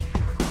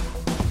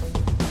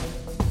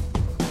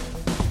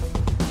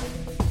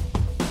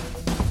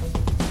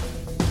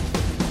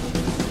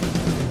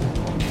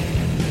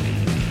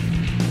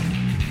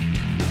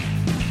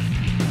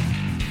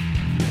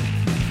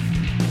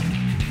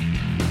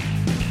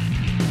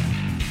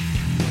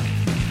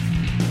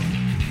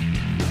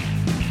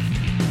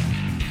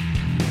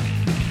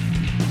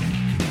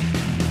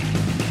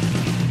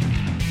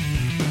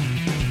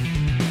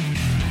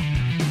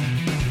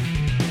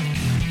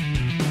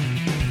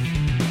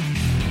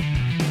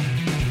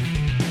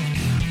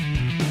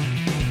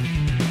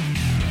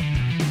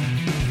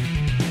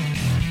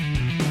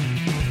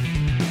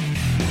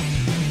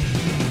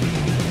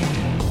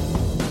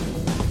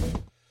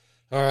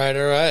All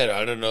right.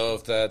 I don't know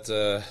if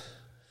that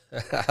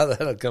how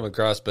that'll come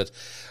across, but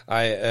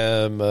I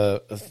am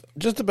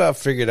just about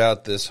figured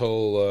out this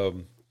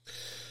whole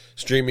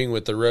streaming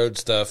with the road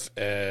stuff.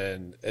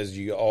 And as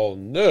you all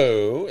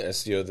know,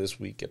 SEO This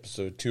Week,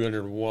 episode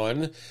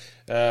 201.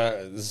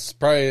 This is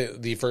probably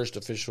the first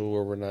official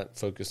where we're not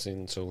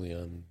focusing solely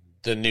on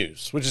the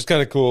news, which is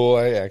kind of cool.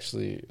 I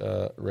actually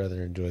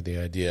rather enjoy the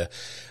idea.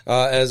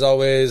 As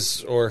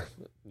always,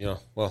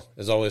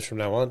 as always from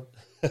now on,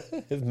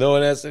 if no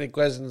one asks any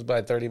questions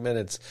by 30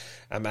 minutes,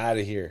 I'm out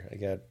of here. I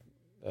got,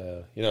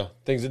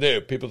 things to do,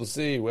 people to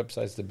see,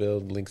 websites to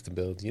build, links to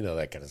build,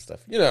 that kind of stuff.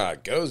 You know how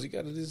it goes. You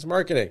got to do some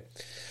marketing.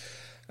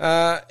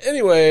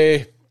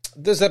 Anyway,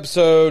 this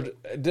episode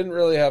didn't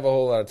really have a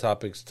whole lot of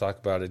topics to talk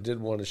about. I did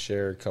want to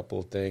share a couple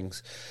of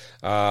things.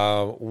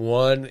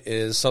 One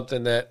is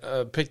something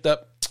that picked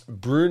up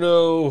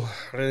Bruno, I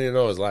don't even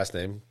know his last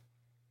name,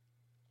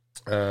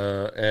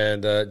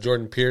 and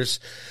Jordan Pierce.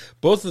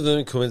 Both of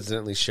them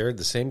coincidentally shared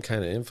the same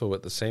kind of info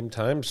at the same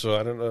time, so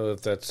I don't know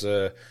if that's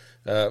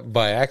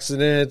by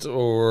accident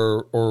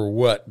or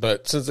what,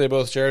 but since they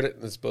both shared it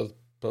and it's both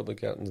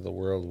public out into the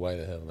world, why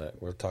the hell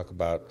not? We'll talk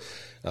about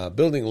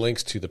building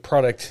links to the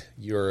product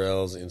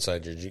URLs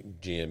inside your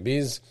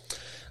GMBs.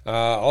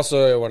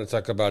 Also, I want to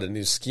talk about a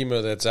new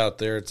schema that's out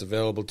there. It's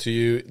available to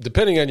you.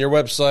 Depending on your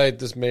website,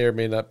 this may or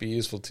may not be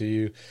useful to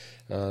you.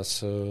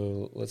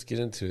 So let's get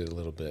into it a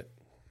little bit.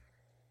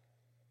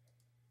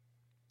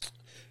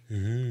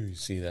 You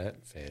see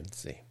that?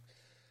 Fancy.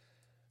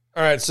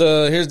 All right,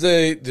 so here's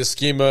the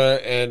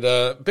schema. And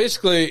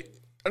basically,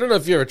 I don't know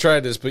if you ever tried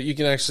this, but you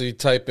can actually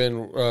type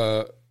in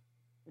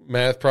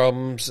math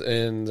problems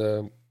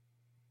and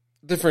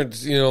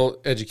different,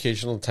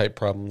 educational type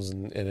problems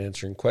and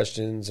answering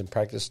questions and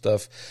practice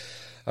stuff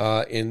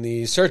in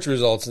the search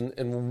results.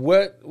 And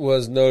what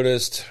was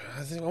noticed,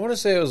 I want to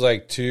say it was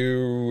like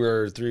 2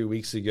 or 3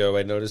 weeks ago,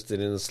 I noticed it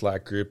in the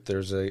Slack group.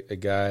 There's a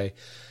guy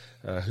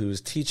who's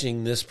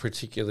teaching this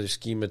particular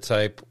schema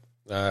type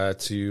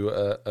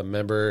to a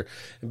member.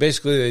 And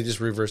basically, they just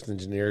reverse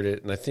engineered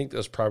it. And I think that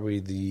was probably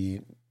the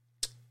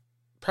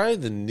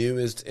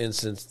newest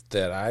instance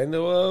that I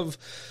know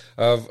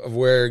of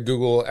where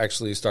Google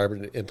actually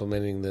started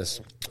implementing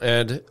this.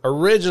 And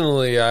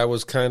originally, I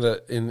was kind of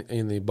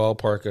in the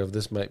ballpark of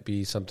this might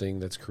be something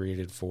that's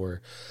created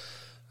for,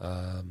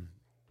 what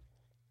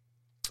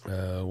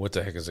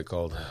the heck is it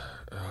called?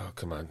 Oh,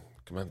 come on,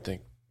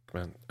 think.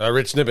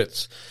 Rich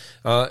snippets,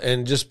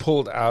 and just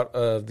pulled out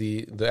of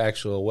the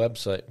actual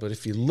website. But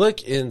if you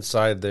look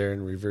inside there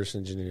and reverse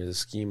engineer the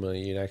schema,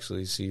 you can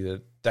actually see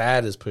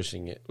that is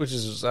pushing it, which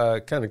is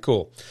kind of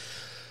cool.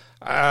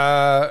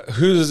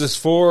 Who is this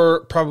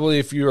for? Probably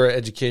if you are an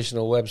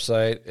educational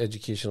website,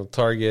 educational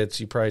targets,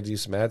 you probably do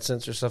some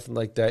AdSense or something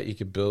like that. You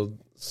could build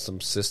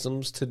some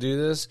systems to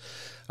do this.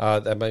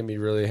 That might be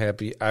really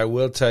happy. I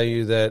will tell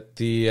you that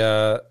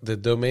the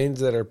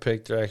domains that are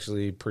picked are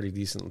actually pretty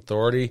decent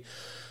authority.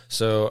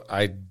 So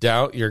I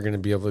doubt you're going to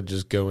be able to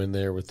just go in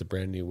there with the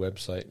brand new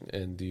website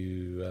and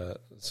do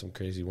some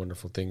crazy,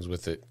 wonderful things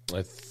with it.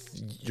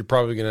 You're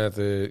probably going to have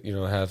to,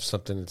 have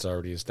something that's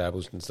already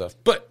established and stuff.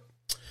 But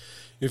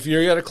if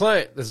you got a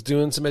client that's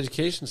doing some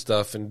education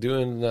stuff and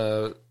doing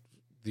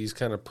these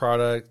kind of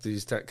product,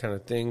 these kind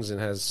of things, and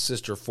has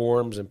sister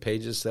forums and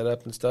pages set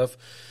up and stuff,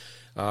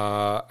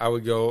 I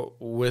would go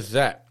with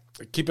that.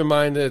 Keep in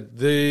mind that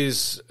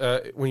these,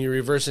 when you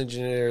reverse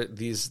engineer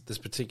this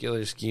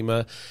particular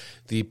schema,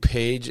 the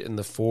page and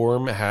the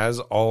form has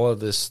all of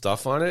this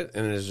stuff on it,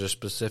 and there's a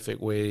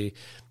specific way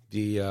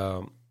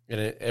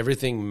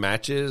everything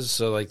matches.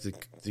 So like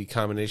the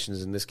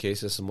combinations in this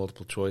case is a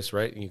multiple choice,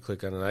 right? And you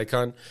click on an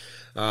icon.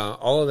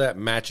 All of that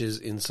matches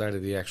inside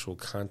of the actual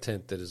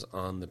content that is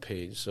on the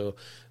page. So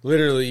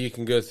literally you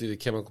can go through the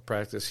chemical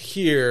practice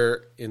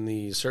here in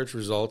the search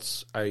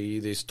results, i.e.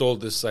 they stole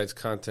this site's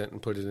content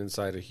and put it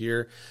inside of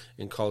here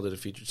and called it a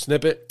featured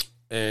snippet.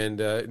 And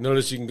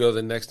notice you can go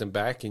the next and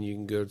back, and you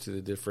can go to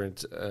the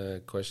different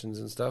questions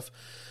and stuff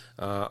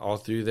all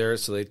through there.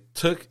 So they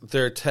took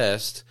their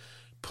test,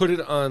 put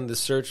it on the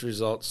search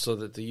results so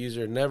that the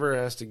user never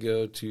has to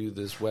go to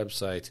this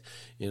website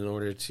in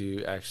order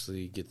to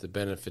actually get the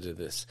benefit of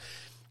this.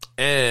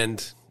 And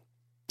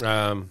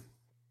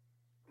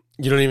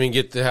you don't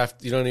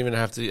even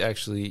have to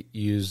actually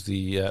use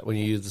the when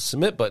you use the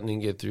submit button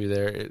and get through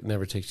there, it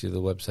never takes you to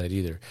the website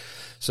either.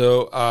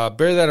 So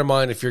bear that in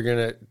mind if you're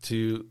going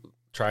to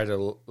try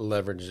to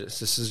leverage this.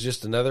 This is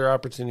just another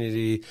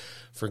opportunity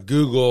for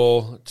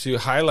Google to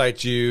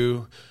highlight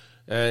you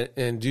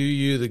and do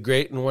you the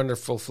great and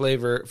wonderful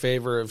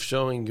favor of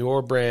showing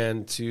your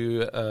brand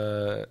to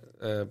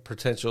a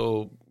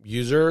potential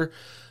user,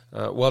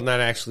 while not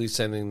actually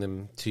sending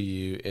them to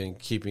you and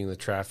keeping the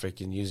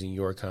traffic and using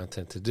your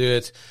content to do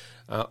it.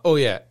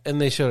 And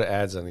they showed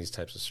ads on these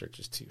types of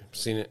searches too. I've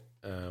seen it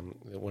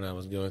when I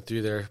was going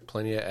through there,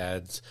 plenty of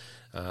ads.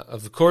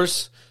 Of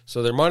course,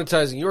 so they're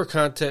monetizing your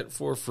content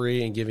for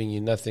free and giving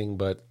you nothing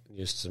but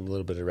just some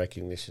little bit of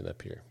recognition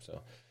up here.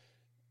 So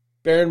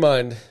bear in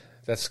mind,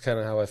 that's kind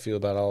of how I feel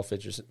about all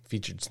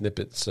featured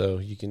snippets. So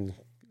you can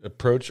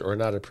approach or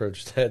not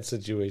approach that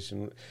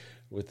situation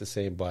with the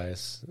same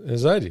bias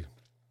as I do.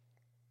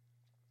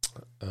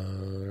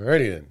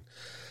 Alrighty then.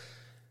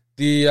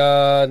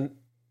 The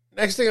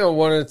next thing I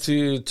wanted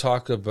to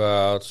talk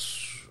about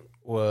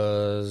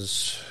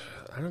was,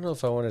 I don't know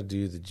if I want to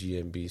do the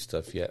GMB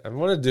stuff yet. I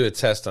want to do a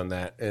test on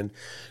that, and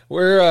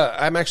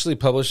I'm actually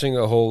publishing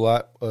a whole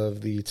lot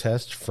of the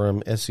test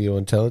from SEO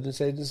Intelligence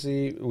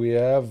Agency. We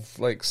have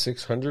like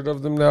 600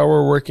 of them now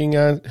we're working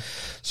on.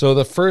 So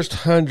the first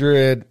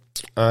 100,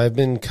 I've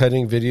been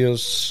cutting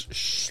videos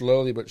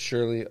slowly but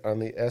surely on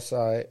the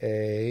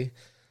SIA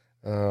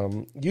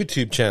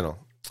YouTube channel.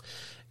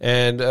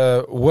 And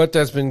what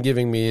that's been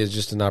giving me is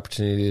just an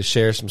opportunity to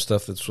share some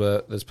stuff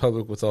that's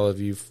public with all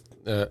of you,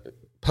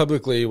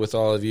 publicly with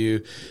all of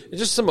you, and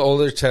just some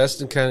older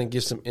tests and kind of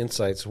give some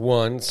insights.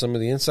 One, some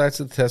of the insights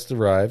of the test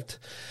arrived.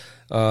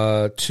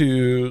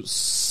 Two,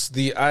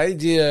 the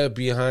idea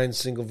behind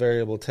single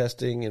variable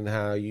testing and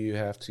how you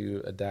have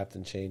to adapt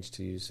and change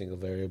to single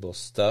variable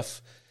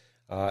stuff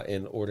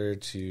in order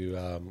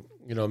to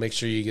make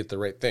sure you get the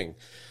right thing.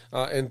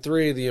 And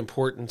three, the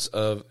importance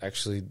of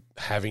actually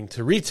having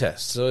to retest.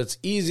 So it's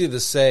easy to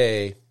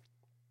say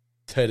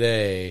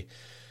today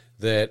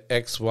that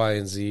X, Y,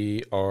 and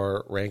Z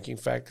are ranking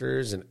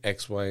factors and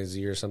X, Y, and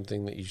Z are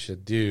something that you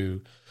should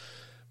do.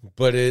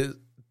 But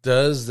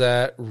does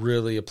that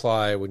really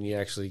apply when you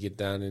actually get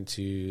down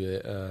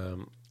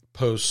into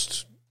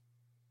post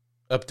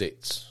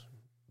updates?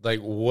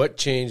 Like, what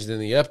changed in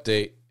the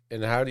update,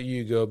 and how do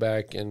you go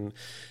back and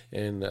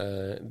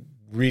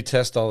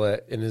retest all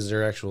that, and is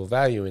there actual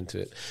value into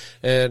it?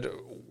 And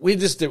we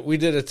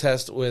did a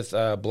test with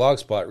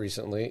Blogspot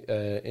recently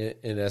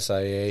in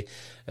SIA,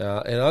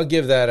 and I'll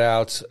give that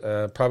out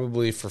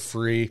probably for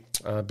free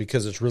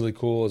because it's really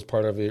cool as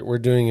part of it. We're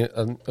doing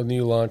a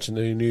new launch, a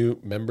new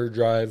member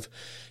drive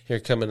here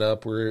coming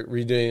up. We're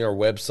redoing our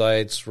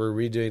websites. We're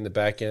redoing the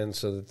back end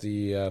so that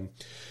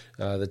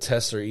the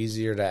tests are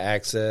easier to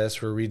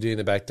access. We're redoing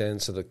the back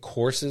end so the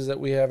courses that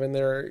we have in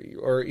there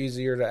are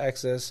easier to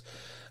access.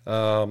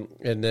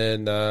 And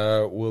then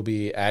we'll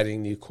be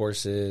adding new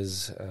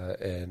courses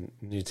and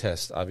new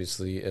tests,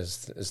 obviously,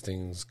 as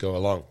things go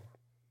along.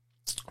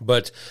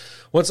 But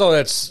once all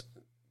that's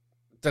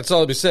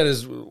all to be said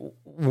is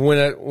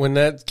when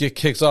that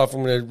kicks off,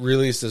 I'm going to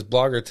release this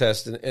blogger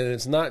test, and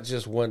it's not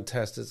just one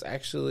test. It's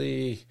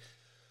actually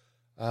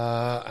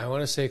I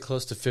want to say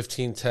close to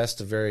 15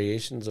 tests of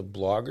variations of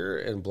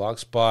Blogger and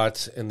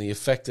Blogspot and the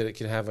effect that it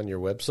can have on your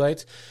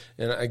website.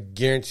 And I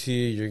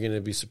guarantee you're going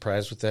to be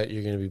surprised with that.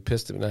 You're going to be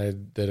pissed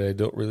that I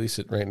don't release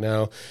it right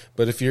now.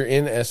 But if you're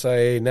in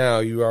SIA now,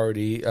 you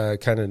already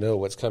kind of know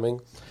what's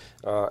coming.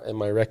 And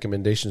my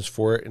recommendations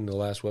for it in the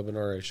last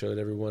webinar, I showed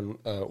everyone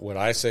what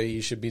I say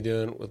you should be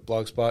doing with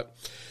Blogspot.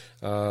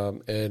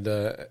 And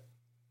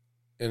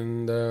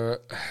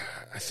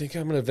I think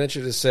I'm going to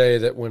venture to say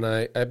that when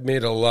I've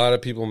made a lot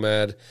of people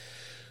mad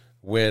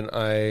when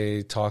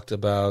I talked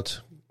about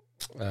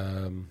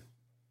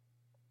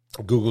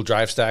Google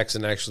Drive Stacks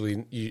and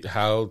actually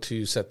how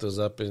to set those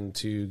up and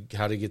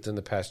how to get them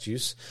to past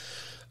use.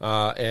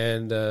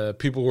 And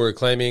people were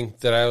claiming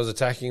that I was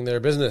attacking their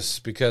business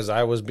because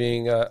I was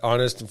being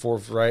honest and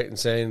forthright and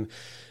saying,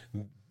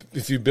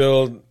 if you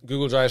build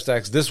Google Drive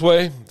Stacks this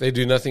way, they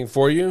do nothing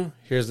for you.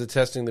 Here's the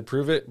testing to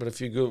prove it. But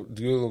if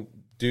you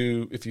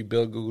if you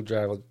build Google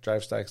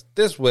Drive Stacks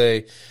this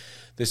way,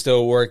 they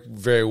still work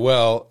very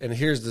well. And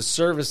here's the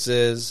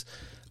services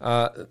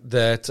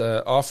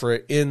that offer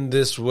it in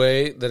this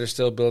way that are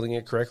still building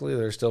it correctly,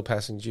 that are still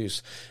passing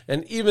juice.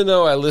 And even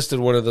though I listed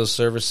one of those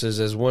services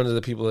as one of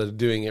the people that are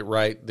doing it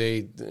right,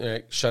 they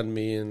shunned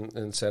me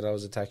and said I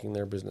was attacking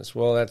their business.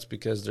 Well, that's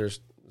because they're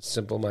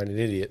simple-minded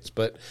idiots.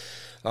 But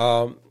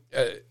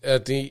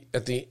at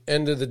the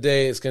end of the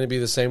day, it's going to be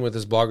the same with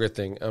this blogger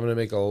thing. I'm going to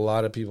make a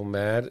lot of people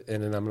mad,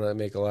 and then I'm going to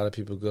make a lot of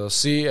people go,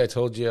 see, I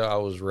told you I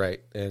was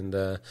right. And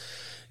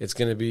it's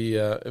going to be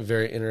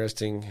very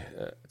interesting,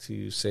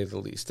 to say the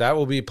least. That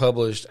will be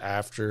published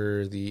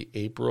after the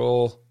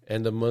April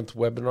end-of-month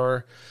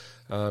webinar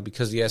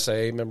because the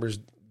SIA members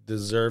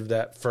deserve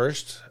that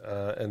first,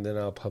 and then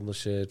I'll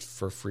publish it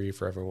for free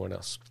for everyone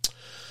else.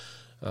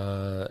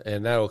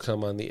 And that will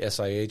come on the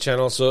SIA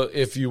channel. So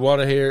if you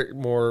want to hear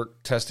more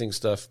testing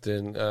stuff,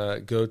 then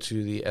go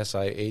to the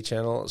SIA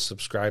channel,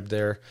 subscribe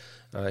there,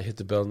 hit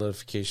the bell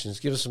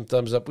notifications, give us some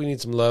thumbs up. We need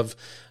some love.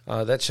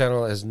 That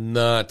channel has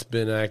not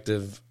been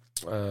active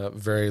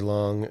very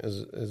long.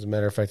 As a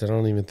matter of fact, I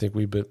don't even think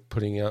we've been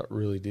putting out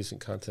really decent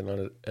content on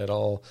it at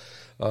all.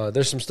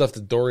 There's some stuff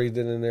that Dory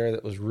did in there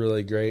that was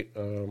really great,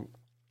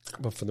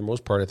 but for the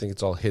most part, I think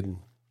it's all hidden.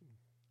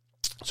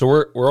 So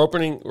we're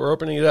opening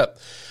it up.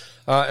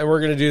 And we're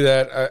going to do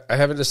that. I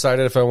haven't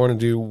decided if I want to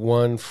do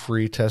one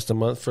free test a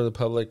month for the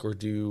public or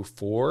do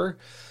 4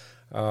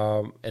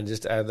 and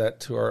just add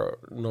that to our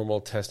normal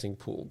testing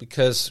pool.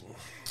 Because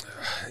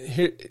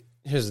here's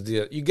the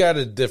deal. You got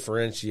to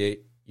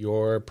differentiate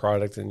your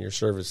product and your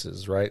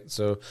services, right?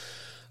 So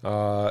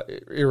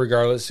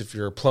irregardless if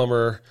you're a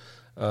plumber,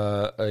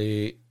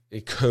 a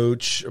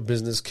coach, a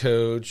business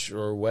coach,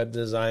 or a web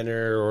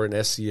designer, or an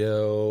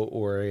SEO,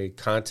 or a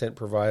content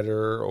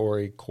provider, or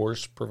a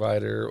course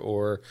provider,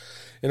 or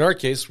in our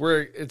case,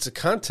 it's a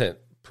content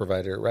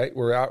provider, right?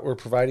 We're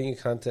providing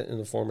content in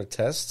the form of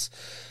tests.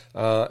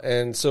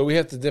 And so we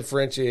have to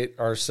differentiate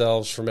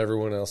ourselves from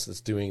everyone else that's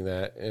doing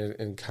that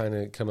and kind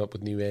of come up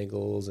with new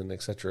angles and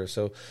et cetera.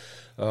 So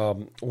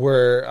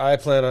where I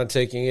plan on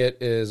taking it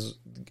is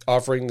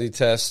offering the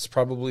tests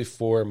probably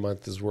for a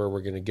month is where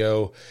we're going to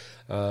go.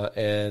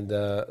 And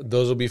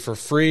those will be for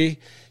free.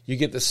 You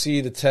get to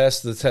see the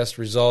test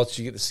results.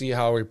 You get to see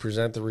how we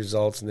present the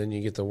results, and then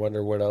you get to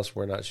wonder what else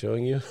we're not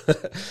showing you.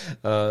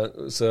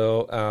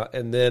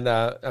 And then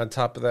on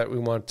top of that, we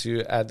want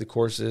to add the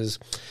courses.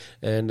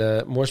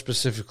 And more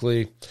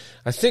specifically,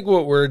 I think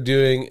what we're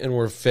doing and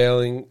we're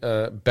failing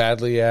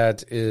badly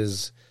at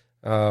is,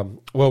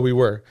 we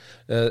were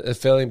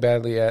failing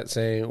badly at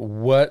saying,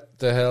 what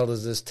the hell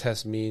does this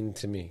test mean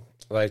to me?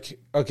 Like,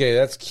 okay,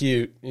 that's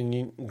cute,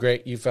 and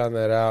great, you found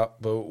that out,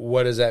 but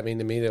what does that mean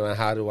to me, and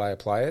how do I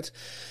apply it?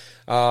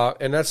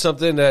 And that's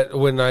something that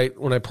when I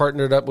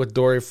partnered up with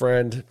Dory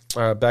Friend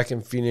back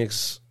in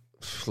Phoenix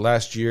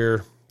last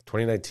year,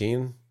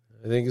 2019,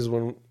 I think is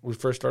when we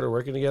first started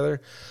working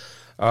together.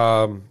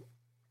 That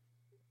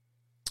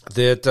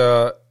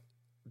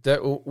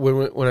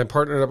when I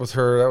partnered up with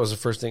her, that was the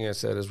first thing I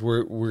said is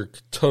we're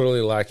totally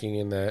lacking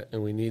in that,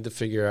 and we need to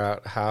figure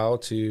out how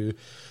to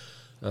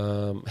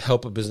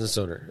help a business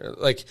owner.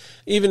 Like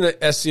even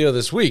at SEO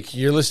this week,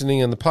 you're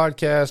listening on the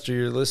podcast, or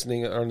you're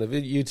listening on the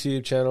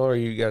YouTube channel, or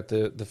you got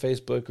the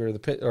Facebook or the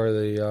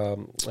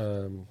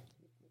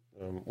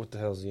what the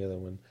hell's the other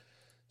one?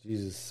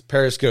 Jesus,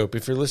 Periscope.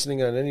 If you're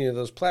listening on any of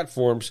those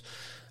platforms,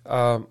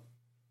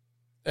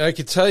 and I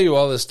could tell you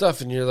all this stuff,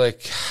 and you're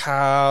like,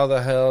 how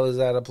the hell does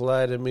that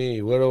apply to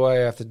me? What do I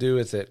have to do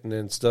with it? And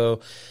then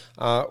so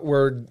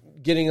we're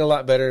getting a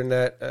lot better in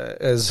that.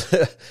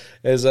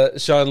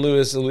 As Sean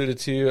Lewis alluded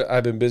to,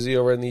 I've been busy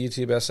over in the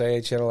YouTube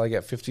SIA channel. I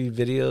got 50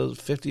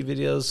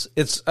 videos.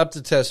 It's up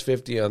to test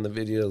 50 on the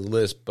video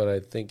list, but I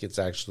think it's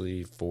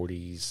actually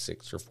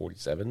 46 or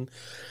 47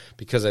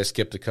 because I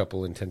skipped a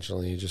couple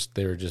intentionally.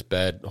 They were just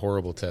bad,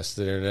 horrible tests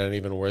that are not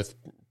even worth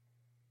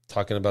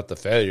talking about the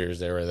failures.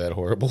 They were that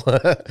horrible.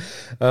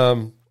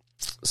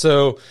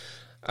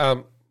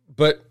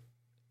 But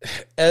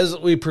as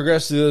we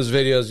progress through those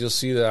videos, you'll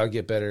see that I'll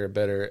get better and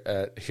better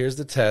at here's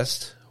the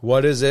test.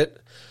 What is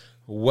it?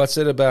 What's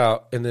it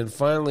about? And then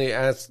finally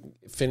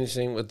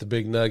finishing with the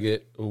big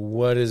nugget.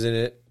 What is in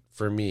it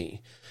for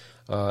me?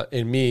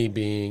 And me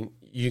being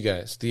you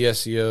guys, the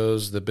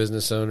SEOs, the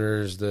business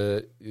owners,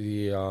 the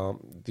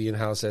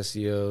in-house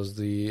SEOs,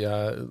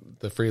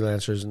 the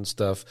freelancers and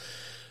stuff.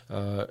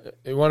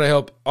 We want to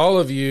help all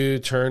of you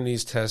turn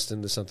these tests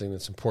into something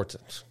that's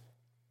important.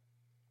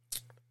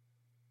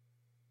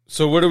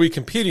 So what are we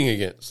competing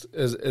against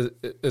as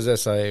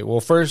SIA?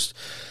 Well, first,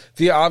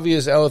 the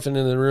obvious elephant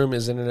in the room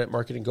is internet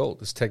marketing gold.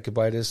 It's Ted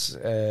Kubitis,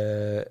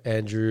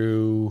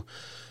 Andrew,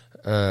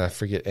 I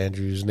forget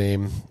Andrew's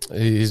name.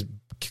 He's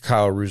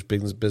Kyle Roof's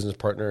business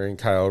partner, and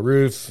Kyle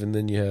Roof. And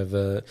then you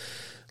have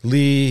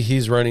Lee.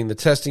 He's running the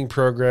testing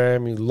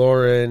program.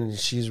 Lauren,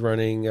 she's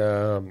running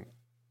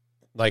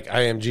like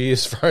IMG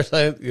as far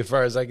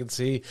as I can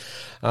see.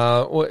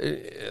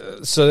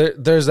 So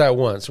there's that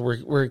one. So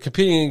we're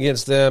competing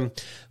against them.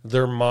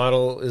 Their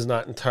model is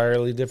not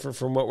entirely different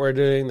from what we're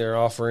doing. They're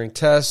offering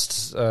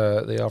tests.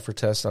 They offer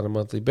tests on a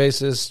monthly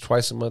basis,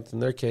 twice a month in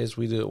their case.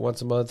 We do it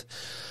once a month.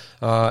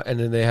 And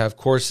then they have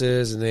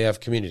courses and they have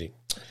community.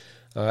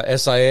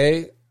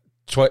 SIA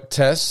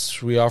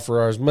tests, we offer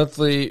ours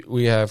monthly.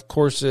 We have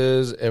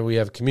courses and we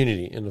have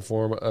community in the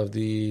form of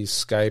the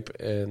Skype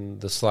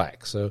and the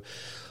Slack. So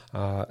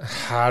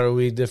how do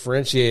we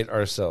differentiate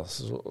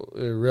ourselves?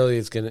 Really,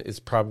 it's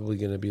probably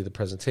going to be the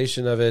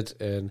presentation of it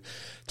and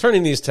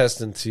turning these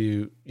tests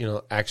into,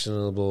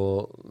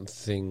 actionable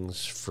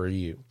things for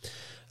you.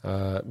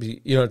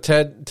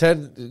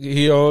 Ted,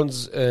 he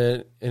owns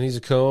and he's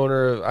a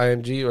co-owner of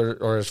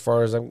IMG, or as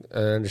far as I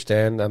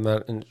understand, I'm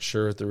not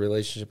sure of the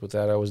relationship with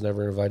that. I was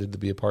never invited to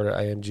be a part of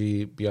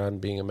IMG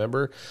beyond being a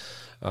member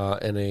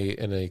and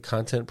a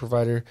content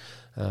provider,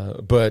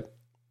 but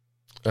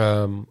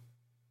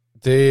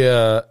Ted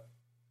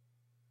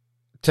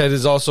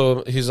is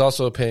also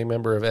a paying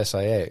member of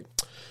SIA.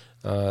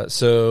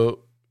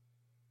 So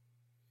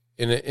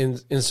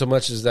in so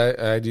much as that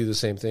I do the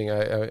same thing.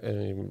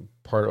 I'm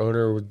part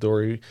owner with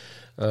Dory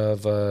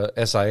of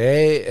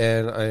SIA,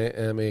 and I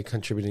am a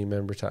contributing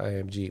member to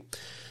IMG.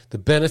 The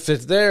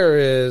benefit there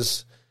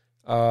is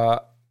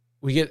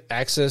we get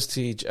access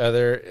to each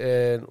other,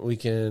 and we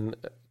can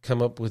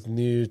come up with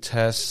new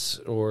tests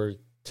or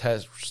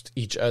test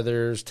each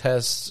other's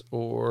tests,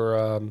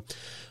 or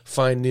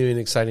find new and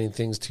exciting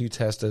things to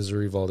test as a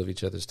result of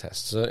each other's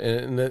tests. So,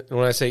 and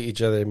when I say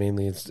each other,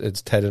 mainly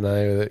it's Ted and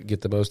I that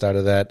get the most out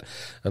of that,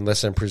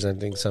 unless I'm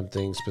presenting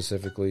something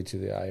specifically to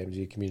the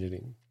IMG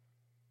community.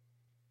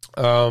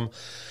 But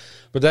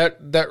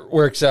that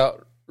works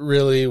out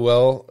really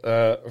well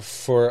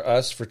for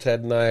us, for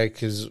Ted and I,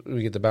 because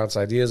we get to bounce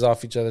ideas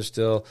off each other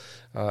still,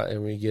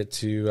 and we get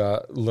to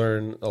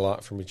learn a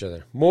lot from each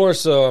other. More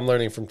so, I'm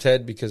learning from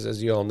Ted because,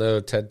 as you all know,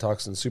 Ted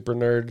talks in Super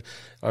Nerd.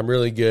 I'm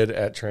really good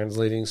at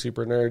translating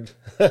Super Nerd,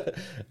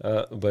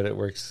 but it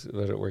works.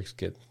 But it works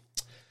good.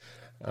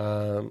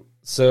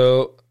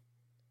 So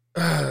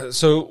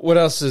what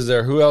else is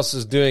there? Who else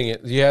is doing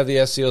it? You have the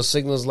SEO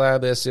Signals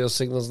Lab. The SEO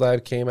Signals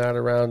Lab came out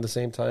around the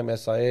same time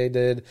SIA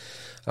did.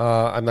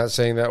 I'm not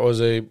saying that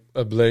was a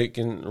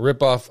blatant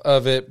ripoff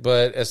of it,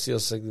 but SEO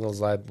Signals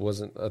Lab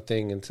wasn't a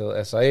thing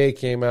until SIA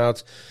came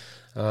out.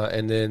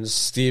 And then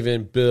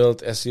Steven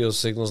built SEO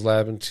Signals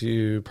Lab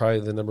into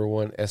probably the number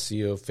one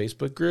SEO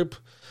Facebook group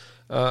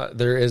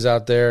there is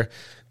out there.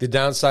 The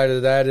downside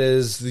of that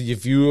is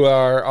if you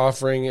are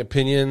offering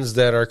opinions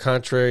that are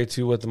contrary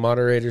to what the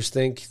moderators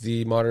think,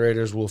 the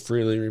moderators will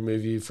freely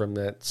remove you from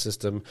that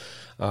system.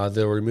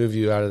 They'll remove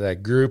you out of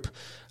that group,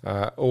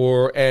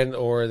 or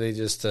they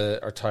just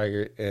are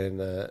tired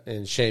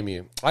and shame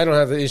you. I don't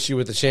have the issue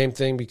with the shame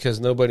thing because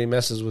nobody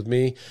messes with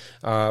me,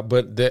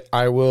 but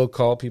I will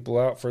call people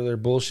out for their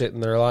bullshit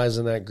and their lies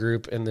in that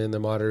group, and then the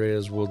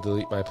moderators will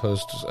delete my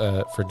posts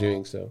for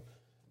doing so.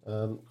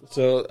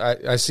 So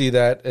I see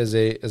that as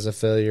a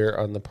failure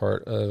on the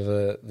part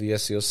of the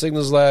SEO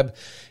Signals Lab.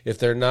 If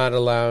they're not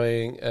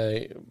allowing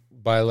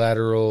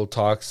bilateral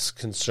talks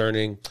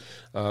concerning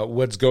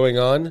what's going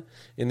on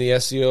in the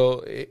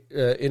SEO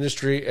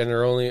industry, and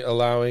are only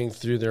allowing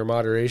through their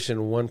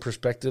moderation one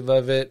perspective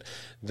of it,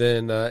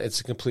 then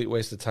it's a complete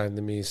waste of time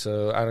to me.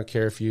 So I don't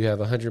care if you have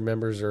 100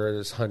 members or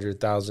it's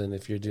 100,000.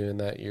 If you're doing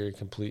that, you're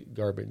complete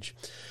garbage.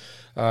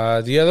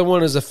 The other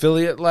one is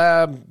Affiliate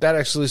Lab. That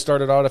actually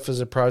started off as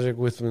a project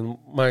with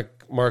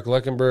Mark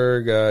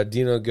Luckenberg,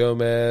 Dino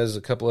Gomez,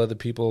 a couple other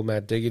people,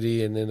 Matt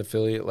Diggity, and then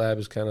Affiliate Lab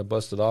is kind of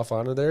busted off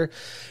onto there.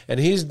 And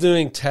he's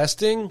doing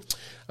testing,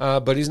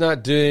 but he's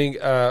not doing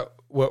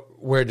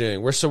what we're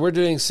doing. We're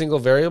doing single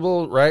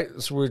variable, right?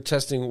 So we're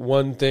testing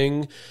one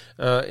thing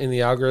in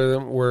the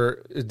algorithm,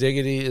 where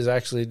Diggity is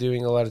actually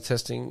doing a lot of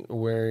testing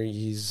where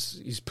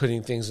he's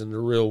putting things in the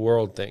real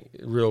world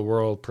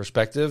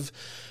perspective.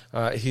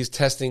 He's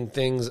testing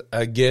things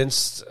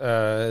against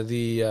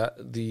the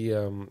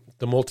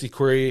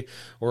multi-query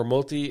or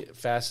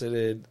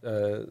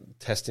multifaceted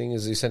testing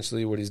is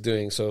essentially what he's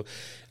doing. So,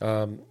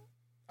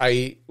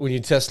 when you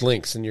test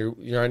links and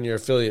you're on your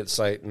affiliate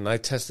site, and I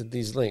tested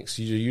these links,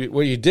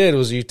 what you did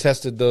was you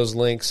tested those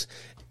links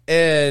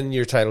and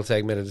your title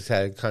tag, meta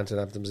tag, content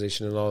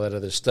optimization, and all that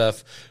other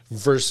stuff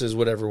versus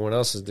what everyone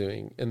else is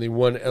doing. And the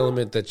one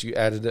element that you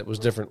added that was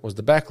different was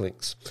the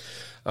backlinks.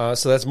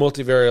 So that's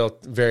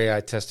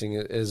multivariate testing,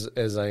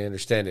 as I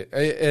understand it.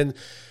 And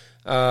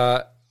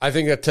I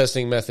think that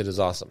testing method is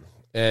awesome.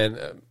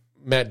 And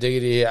Matt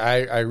Diggity,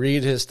 I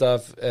read his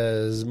stuff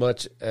as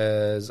much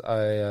as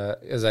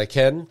I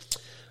can,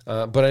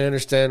 but I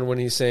understand when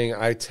he's saying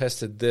I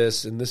tested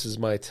this and this is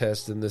my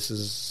test and this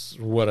is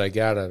what I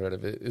got out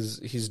of it.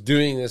 He's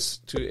doing this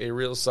to a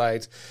real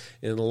site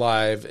in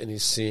live, and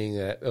he's seeing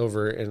that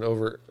over and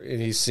over, and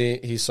he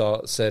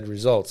saw said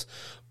results.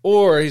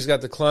 Or he's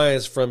got the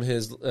clients from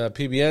his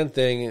PBN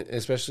thing,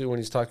 especially when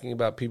he's talking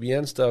about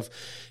PBN stuff.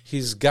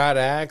 He's got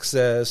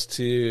access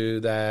to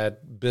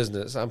that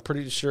business. I'm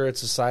pretty sure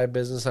it's a side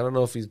business. I don't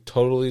know if he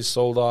totally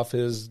sold off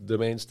his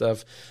domain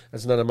stuff.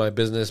 That's none of my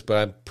business, but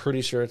I'm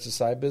pretty sure it's a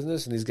side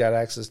business, and he's got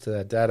access to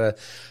that data.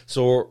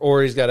 So,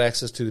 or he's got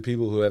access to the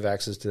people who have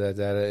access to that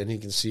data, and he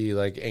can see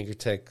like anchor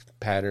text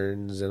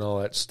patterns and all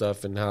that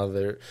stuff, and how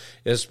they're,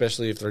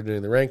 especially if they're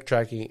doing the rank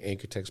tracking,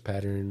 anchor text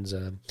patterns,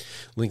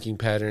 linking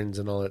patterns,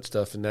 and all that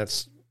stuff. And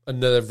that's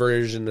another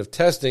version of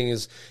testing,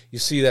 is you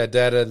see that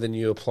data, then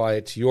you apply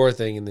it to your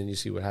thing, and then you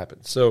see what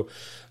happens. So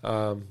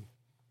all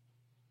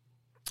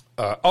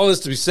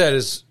this to be said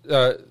is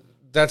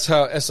that's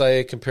how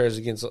SIA compares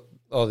against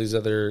all these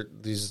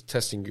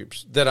testing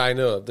groups that I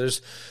know of.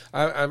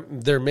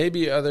 There may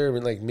be other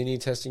like mini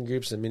testing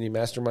groups and mini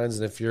masterminds,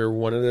 and if you're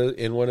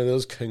in one of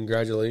those,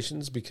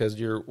 congratulations, because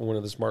you're one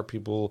of the smart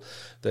people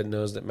that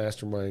knows that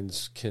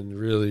masterminds can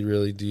really,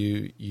 really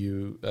do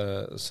you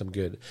some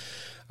good.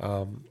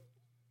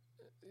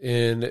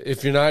 And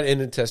if you're not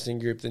in a testing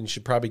group, then you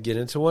should probably get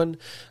into one,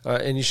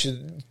 and you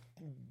should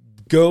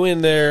go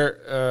in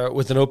there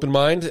with an open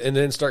mind, and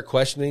then start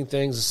questioning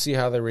things and see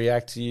how they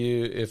react to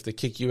you. If they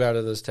kick you out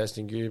of those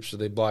testing groups, or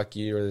they block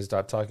you, or they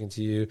stop talking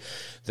to you,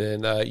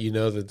 then you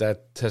know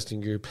that testing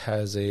group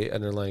has a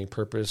underlying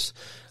purpose,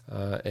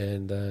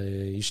 and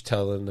you should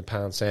tell them to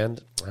pound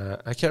sand.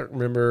 I can't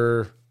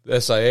remember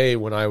SIA,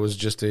 when I was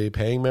just a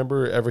paying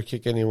member, ever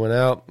kick anyone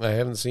out. I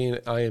haven't seen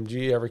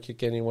IMG ever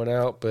kick anyone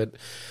out, but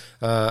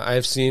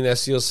I've seen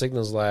SEO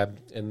Signals Lab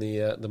and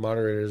the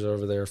moderators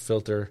over there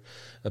filter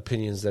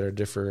opinions that are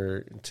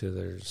different to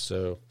theirs.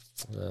 So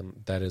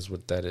That is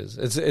what that is.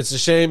 It's a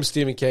shame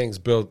Stephen Kang's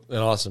built an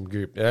awesome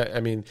group. I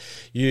mean,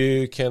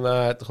 you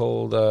cannot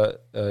hold a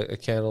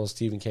candle to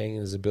Stephen King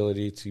and his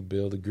ability to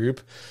build a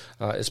group,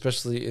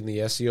 especially in the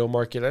SEO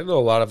market. I know a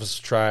lot of us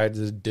tried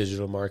the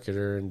Digital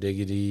Marketer and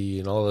Diggity,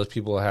 and all those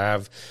people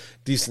have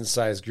decent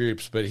sized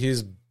groups, but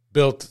he's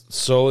built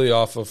solely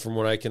off of, from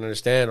what I can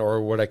understand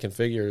or what I can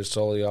figure, is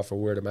solely off of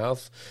word of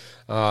mouth,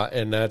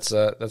 and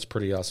that's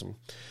pretty awesome.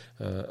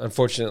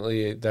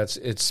 Unfortunately,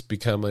 it's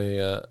become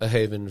a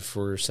haven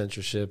for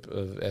censorship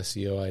of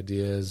SEO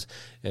ideas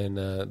and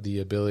the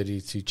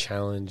ability to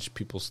challenge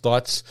people's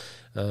thoughts.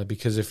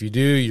 Because if you do,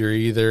 you're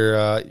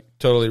either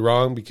totally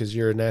wrong because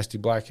you're a nasty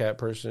black hat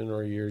person,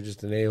 or you're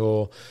just an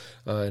a-hole.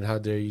 And how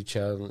dare you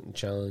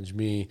challenge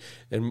me?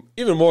 And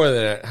even more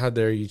than that, how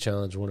dare you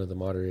challenge one of the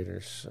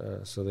moderators?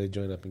 So they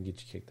join up and get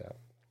you kicked out.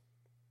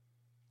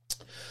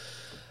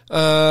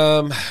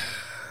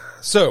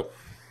 So.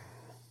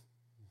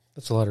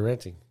 That's a lot of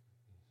ranting.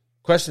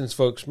 Questions,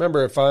 folks.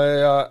 Remember, if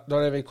I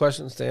don't have any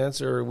questions to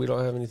answer or we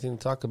don't have anything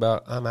to talk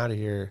about, I'm out of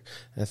here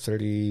at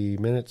 30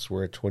 minutes.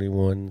 We're at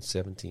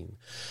 21:17.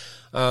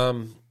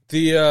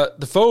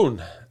 The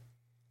phone.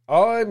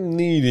 All I'm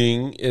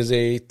needing is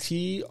a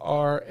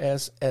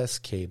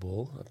TRSS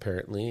cable,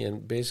 apparently,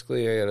 and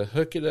basically I got to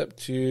hook it up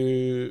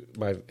to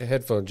my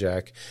headphone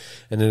jack,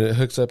 and then it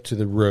hooks up to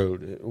the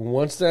Rode.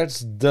 Once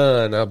that's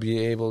done, I'll be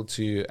able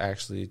to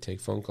actually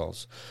take phone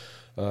calls.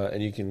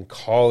 And you can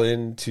call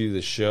into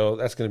the show.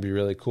 That's going to be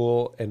really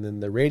cool. And then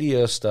the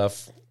radio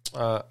stuff,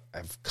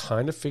 I've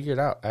kind of figured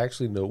out. I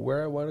actually know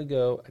where I want to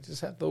go. I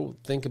just have to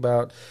think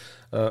about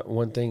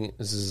one thing.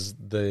 This is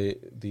the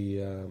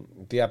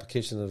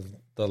application of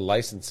the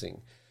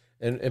licensing.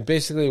 And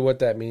basically what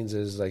that means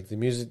is, like, the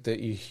music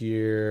that you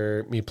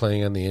hear me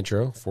playing on the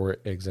intro, for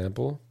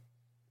example.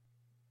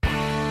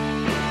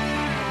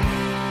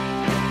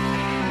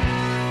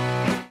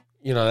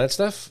 You know, that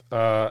stuff,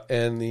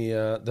 and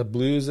the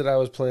blues that I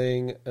was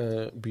playing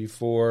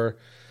before,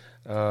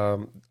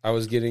 I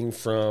was getting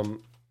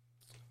from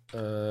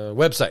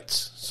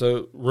websites,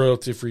 so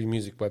royalty-free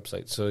music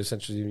websites. So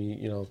essentially,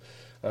 you know,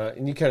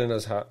 and you kind of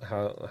knows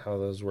how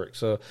those work.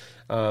 So,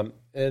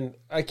 and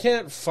I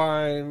can't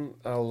find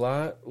a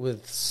lot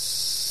with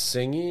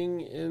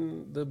singing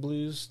in the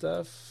blues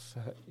stuff.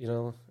 You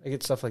know, I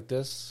get stuff like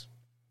this.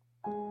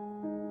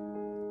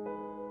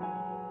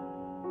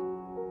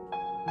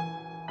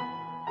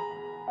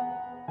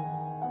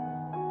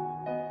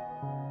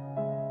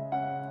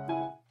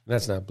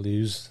 That's not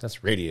blues.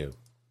 That's radio.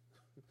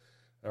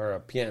 Or a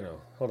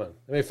piano. Hold on.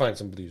 Let me find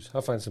some blues.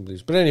 I'll find some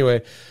blues. But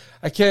anyway,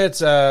 I can't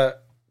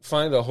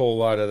find a whole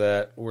lot of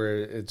that where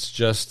it's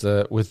just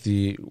with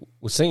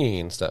singing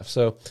and stuff.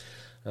 So,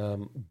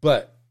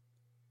 but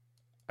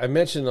I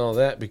mentioned all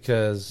that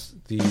because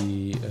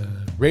the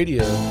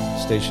radio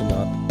station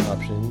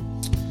option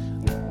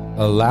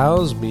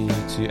allows me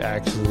to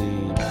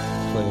actually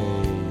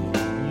play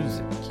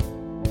music,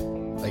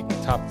 like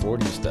top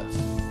 40 stuff.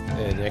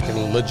 And I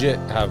can legit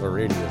have a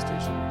radio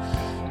station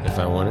if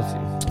I wanted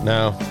to.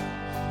 Now,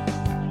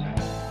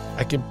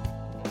 I could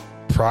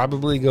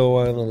probably go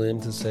on a limb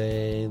to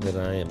say that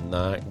I am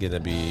not going to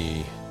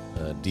be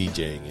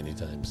DJing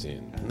anytime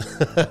soon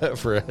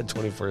for a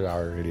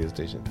 24-hour radio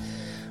station.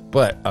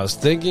 But I was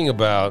thinking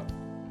about,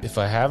 if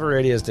I have a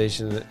radio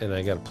station and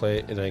I got to play,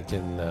 and I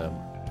can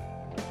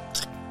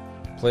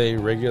play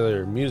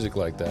regular music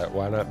like that,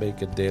 why not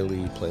make a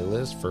daily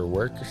playlist for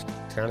work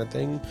kind of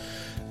thing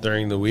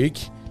during the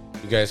week?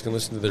 You guys can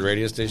listen to the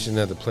radio station,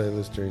 have the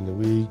playlist during the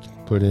week,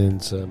 put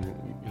in some,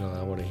 you know,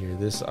 I want to hear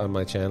this on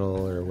my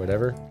channel or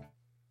whatever,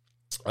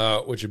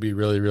 which would be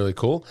really, really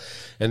cool.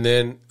 And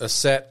then a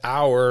set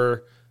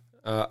hour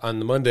on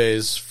the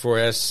Mondays for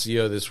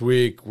SEO this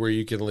week where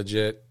you can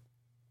legit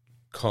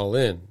call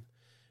in.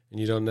 And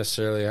you don't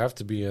necessarily have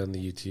to be on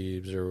the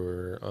YouTubes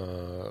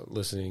or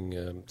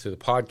listening to the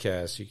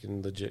podcast. You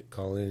can legit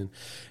call in,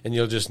 and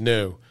you'll just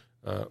know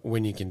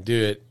when you can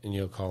do it, and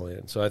you'll call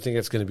in. So I think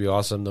it's going to be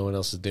awesome. No one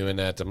else is doing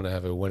that. I'm going to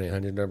have a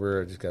 1-800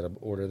 number. I just got to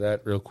order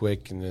that real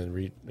quick and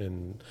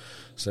then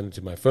send it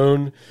to my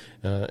phone,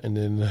 and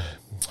then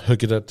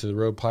hook it up to the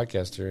Rode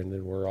Podcaster, and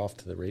then we're off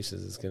to the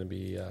races. It's going to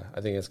be,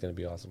 I think it's going to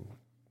be awesome.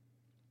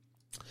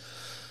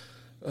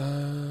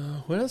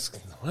 What else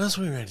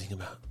are we ranting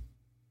about?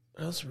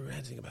 What else are we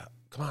ranting about?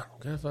 Come on,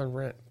 gotta find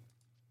rant.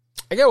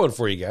 I got one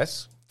for you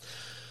guys.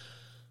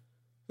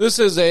 This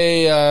is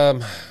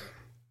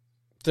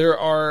there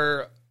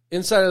are,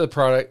 inside of the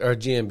product, or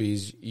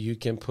GMBs, you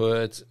can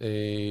put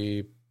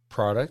a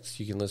product.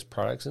 You can list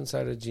products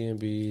inside of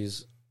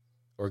GMBs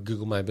or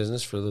Google My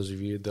Business, for those of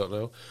you who don't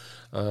know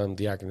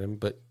the acronym.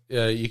 But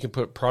you can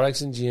put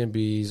products in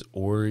GMBs,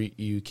 or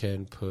you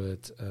can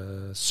put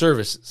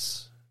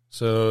services.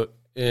 So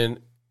in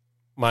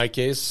my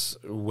case,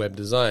 web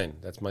design.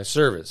 That's my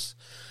service.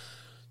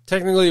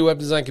 Technically, web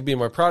design could be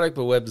my product,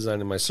 but web design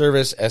is my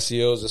service.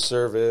 SEO is a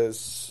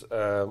service.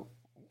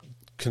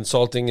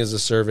 Consulting is a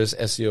service.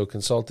 SEO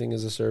consulting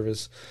is a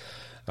service,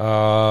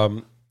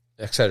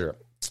 etc.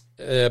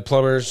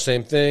 Plumbers,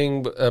 same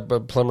thing,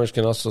 but plumbers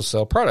can also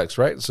sell products,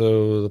 right?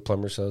 So the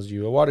plumber sells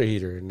you a water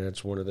heater, and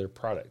that's one of their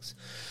products.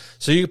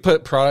 So you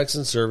put products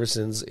and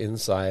services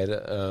inside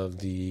of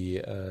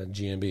the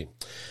GMB.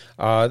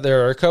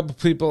 There are a couple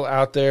people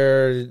out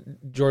there,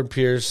 Jordan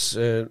Pierce,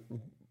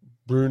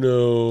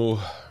 Bruno,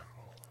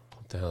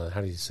 what the hell,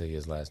 how do you say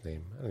his last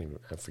name?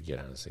 I forget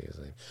how to say his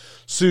name.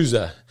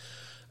 Souza.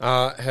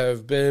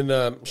 Have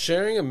been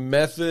sharing a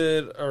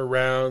method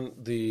around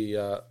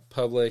the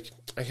public.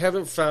 I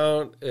haven't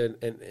found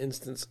an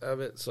instance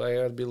of it, so I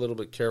got to be a little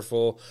bit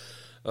careful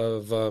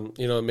of,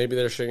 maybe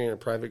they're sharing it in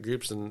private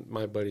groups, and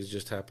my buddies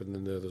just happen to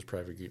know those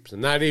private groups.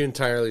 I'm not even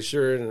entirely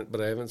sure, but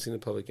I haven't seen a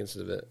public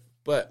instance of it.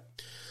 But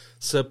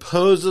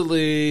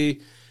supposedly,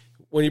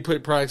 when you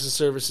put products and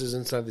services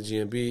inside the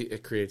GMB,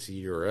 it creates a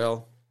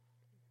URL.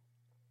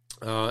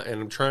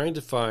 And I'm trying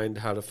to find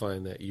how to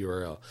find that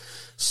URL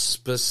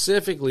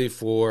specifically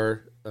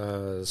for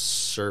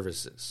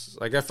services.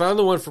 Like I found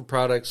the one for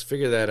products,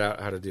 figured that out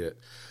how to do it.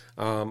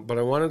 But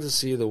I wanted to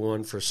see the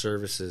one for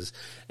services,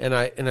 and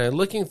I'm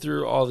looking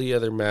through all the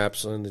other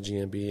maps on the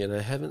GMB, and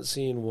I haven't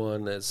seen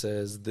one that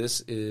says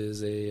this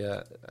is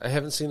a. I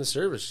haven't seen a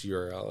service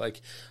URL. Like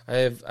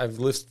I've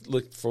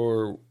looked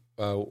for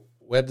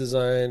web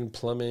design,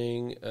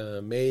 plumbing,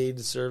 maid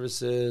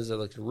services. I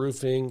looked at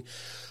roofing.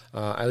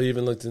 I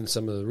even looked in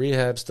some of the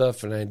rehab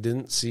stuff, and I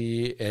didn't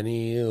see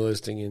any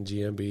listing in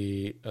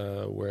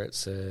GMB where it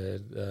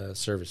said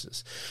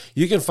services.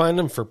 You can find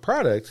them for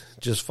product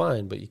just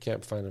fine, but you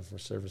can't find them for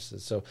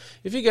services. So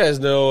if you guys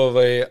know of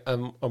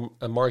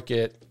a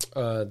market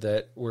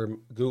that where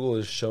Google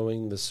is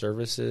showing the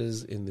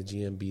services in the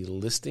GMB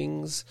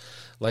listings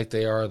like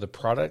they are the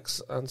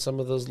products on some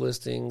of those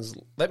listings,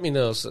 let me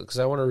know, because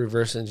I want to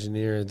reverse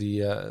engineer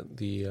the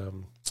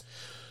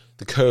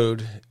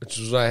code, which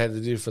is what I had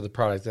to do for the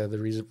product. I had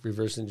to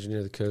reverse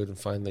engineer the code and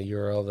find the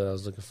URL that I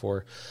was looking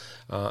for.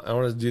 I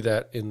wanted to do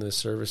that in the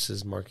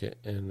services market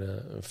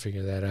and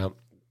figure that out.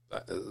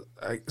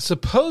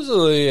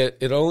 Supposedly,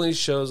 it only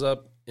shows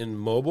up in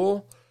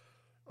mobile.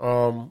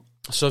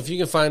 So if you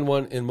can find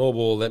one in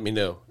mobile, let me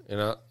know,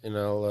 and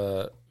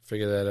I'll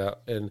figure that out.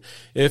 And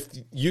if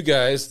you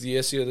guys, the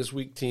SEO This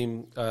Week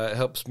team,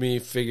 helps me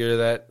figure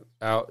that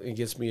out and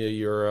gets me a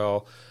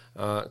URL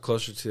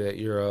closer to that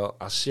URL,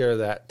 I'll share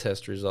that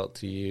test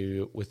result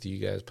with you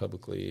guys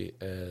publicly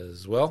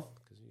as well,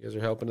 because you guys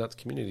are helping out the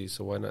community,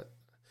 so why not?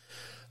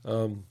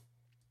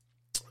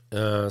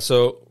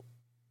 So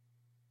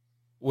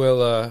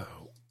we'll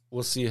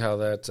see how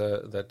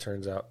that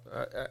turns out.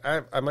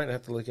 I might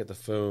have to look at the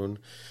phone,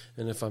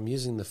 and if I'm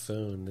using the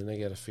phone, then I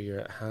got to figure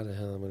out how the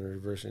hell I'm going to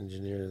reverse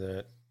engineer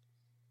that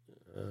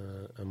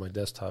on my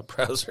desktop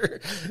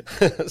browser.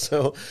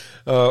 So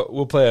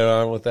we'll play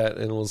around with that,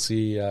 and we'll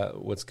see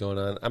what's going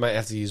on. I might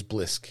have to use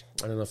Blisk.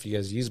 I don't know if you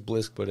guys use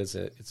Blisk, but it's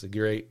a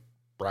great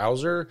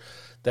browser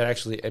that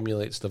actually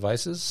emulates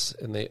devices,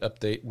 and they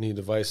update new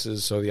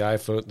devices. So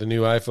the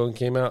new iPhone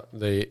came out.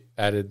 They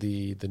added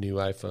the new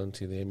iPhone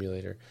to the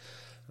emulator.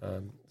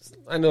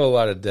 I know a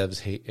lot of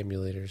devs hate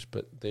emulators,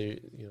 but if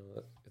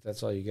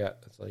that's all you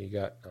got, that's all you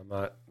got.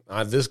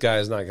 This guy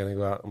is not going to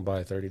go out and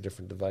buy 30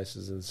 different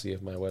devices and see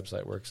if my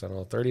website works on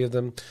all 30 of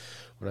them,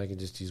 when I can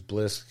just use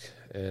Blisk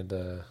and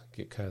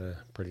get kind of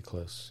pretty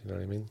close. You know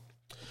what I mean?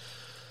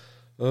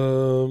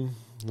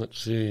 Let's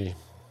see.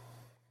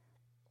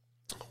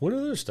 What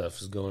other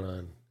stuff is going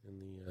on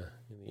in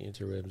the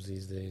interwebs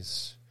these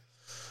days?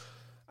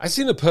 I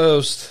seen a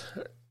post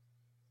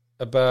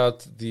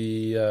about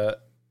the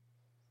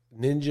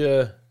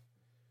Ninja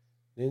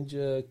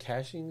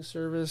caching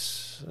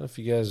service. I don't know if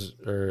you guys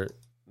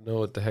know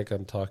what the heck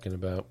I'm talking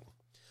about.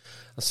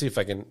 I'll see if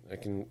I can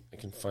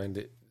find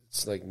it.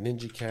 It's like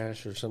Ninja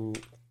Cache or some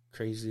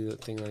crazy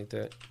thing like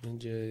that.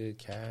 Ninja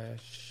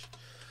Cache.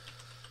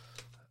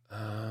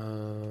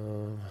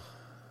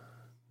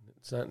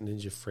 It's not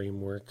Ninja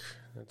Framework.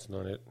 That's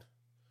not it.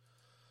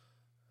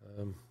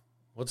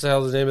 What's the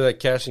hell is the name of that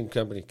caching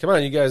company? Come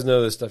on, you guys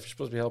know this stuff. You're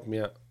supposed to be helping me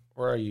out.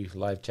 Where are you,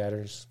 live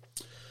chatters?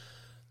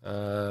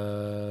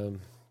 Let me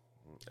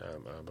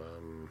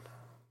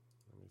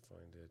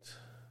find it.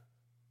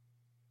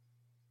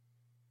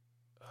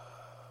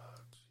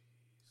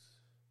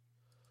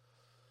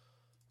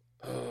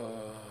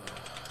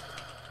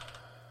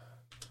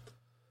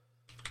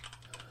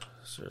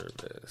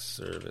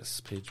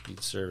 Service,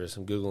 PageSpeed service.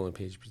 I'm Googling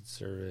PageSpeed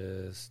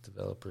service,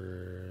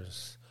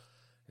 developers.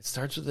 It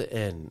starts with an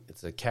N.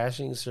 It's a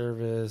caching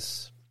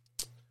service.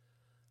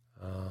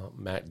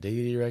 Matt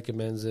Daly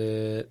recommends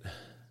it.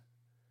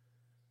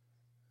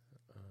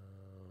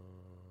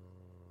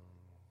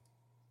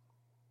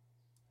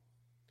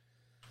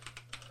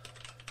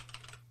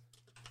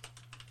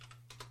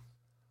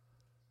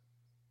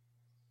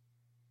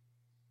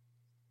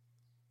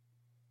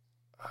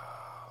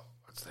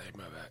 What's the name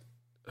of that?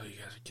 Oh, you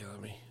guys are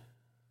killing me.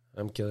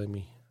 I'm killing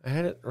me. I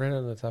had it right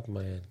on the top of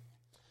my head.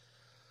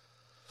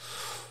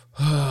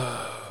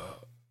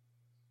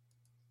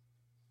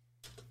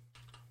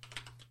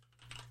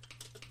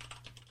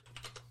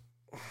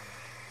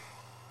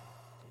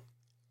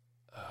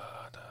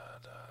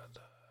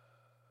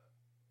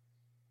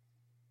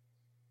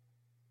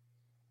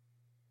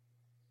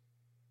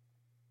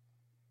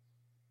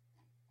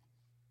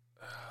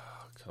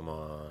 Come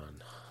on.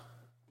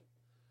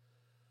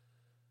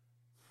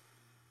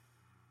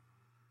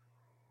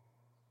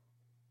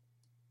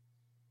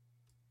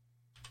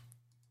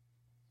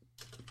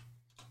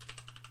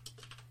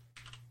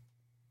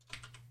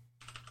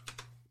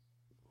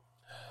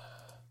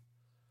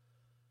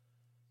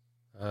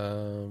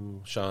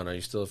 Sean, are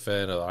you still a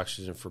fan of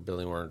Oxygen for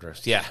building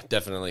WordPress? Yeah,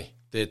 definitely.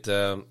 It's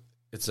to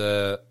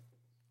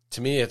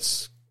me,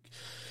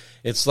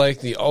 it's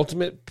like the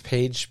ultimate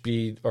page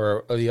speed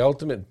or the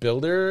ultimate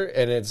builder,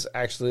 and it's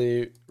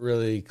actually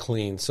really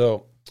clean.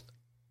 So,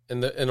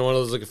 and what I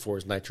was looking for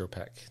is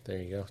NitroPack. There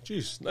you go.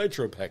 Jeez,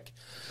 NitroPack.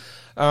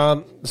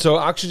 So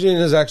Oxygen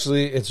is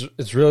actually,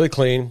 it's really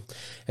clean.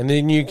 And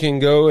then you can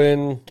go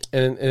in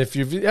and if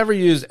you've ever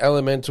used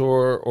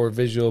Elementor or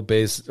Visual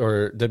Base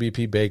or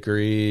WP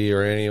Bakery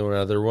or any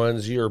other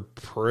ones, you're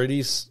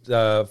pretty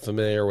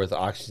familiar with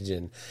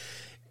Oxygen.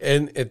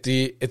 And at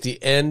the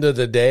end of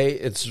the day,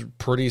 it's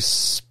pretty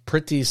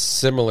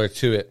similar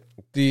to it.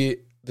 The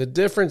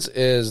difference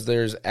is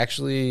there's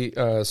actually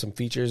some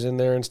features in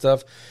there and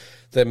stuff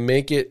that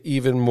make it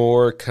even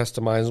more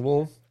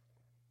customizable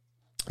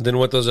than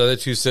what those other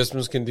two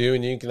systems can do,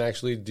 and you can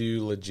actually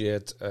do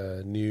legit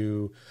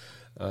new.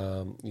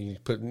 You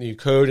put new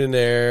code in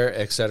there,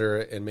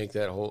 etc., and make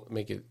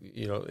it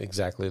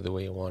exactly the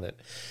way you want it.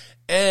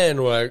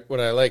 And what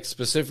I like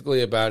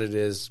specifically about it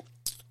is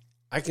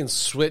I can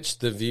switch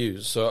the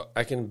views, so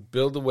I can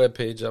build a web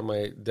page on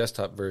my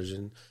desktop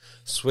version,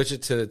 switch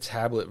it to the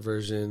tablet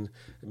version,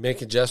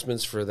 make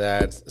adjustments for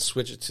that,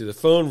 switch it to the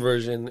phone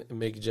version, and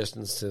make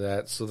adjustments to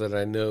that so that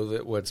I know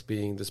that what's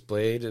being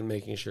displayed and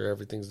making sure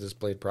everything's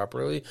displayed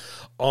properly,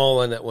 all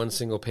on that one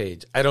single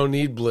page. I don't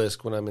need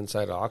Blisk when I'm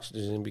inside of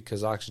Oxygen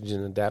because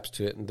Oxygen adapts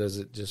to it and does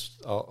it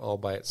just all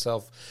by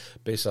itself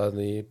based on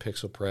the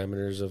pixel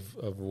parameters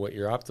of what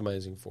you're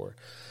optimizing for,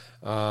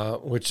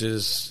 which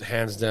is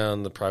hands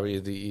down probably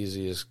the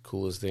easiest,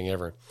 coolest thing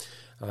ever.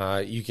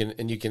 You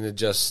can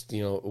adjust,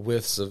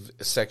 widths of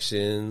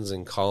sections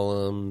and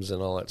columns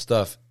and all that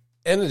stuff.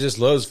 And it just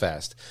loads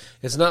fast.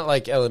 It's not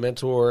like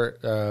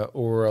Elementor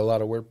or a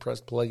lot of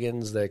WordPress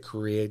plugins that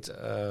create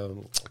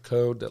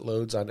code that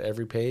loads on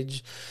every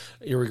page,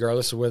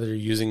 regardless of whether you're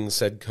using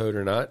said code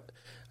or not.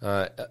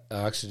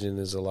 Oxygen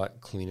is a lot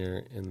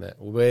cleaner in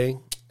that way,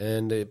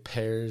 and it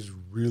pairs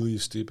really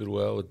stupid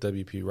well with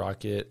WP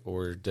Rocket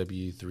or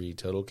W3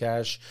 Total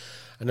Cache.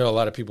 I know a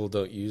lot of people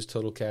don't use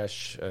Total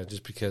Cache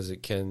just because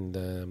it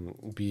can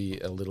be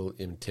a little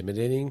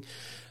intimidating,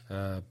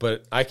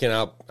 but I can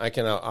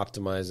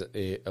optimize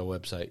a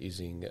website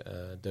using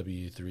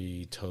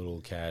W3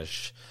 Total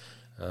Cache,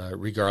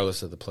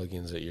 regardless of the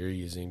plugins that you're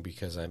using,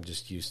 because I'm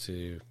just used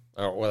to.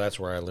 That's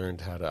where I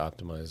learned how to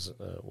optimize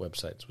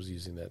websites, was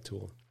using that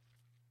tool.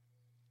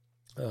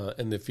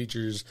 And the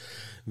features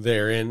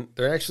they're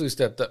actually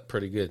stepped up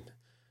pretty good.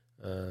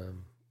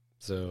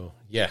 So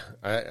yeah,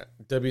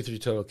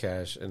 W3 Total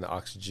Cache and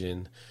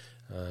Oxygen.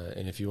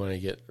 And if you want to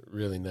get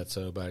really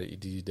nutso about it, you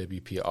do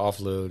WP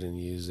Offload and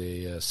use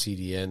a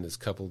CDN that's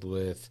coupled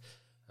with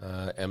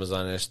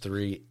Amazon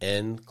S3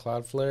 and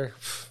Cloudflare.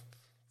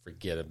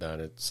 Forget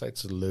about it.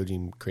 Sites are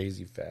loading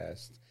crazy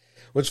fast.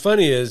 What's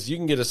funny is you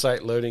can get a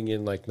site loading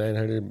in like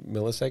 900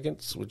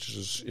 milliseconds, which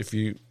is, if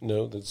you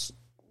know, that's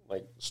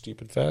like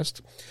stupid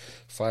fast.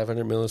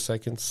 500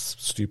 milliseconds,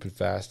 stupid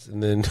fast.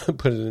 And then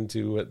put it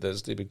into what the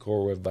stupid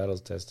Core Web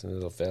Vitals test and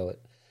it'll fail it.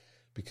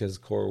 Because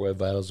Core Web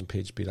Vitals and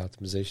page speed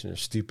optimization are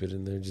stupid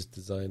and they're just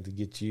designed to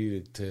get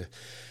you to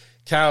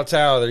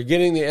kowtow. They're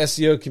getting the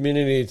SEO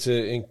community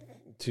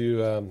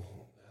to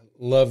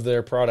love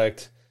their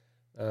product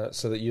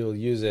so that you'll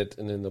use it,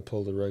 and then they'll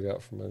pull the rug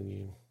out from under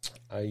you.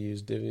 I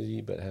use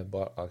Divi, but have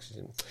bought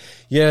Oxygen.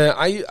 Yeah,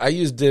 I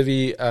used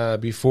Divi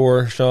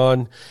before,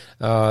 Sean.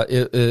 To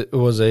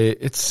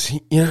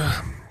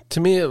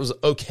me it was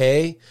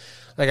okay.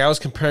 Like, I was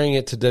comparing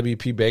it to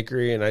WP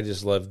Bakery, and I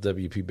just loved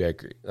WP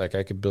Bakery. Like,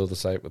 I could build a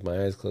site with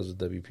my eyes closed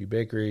with WP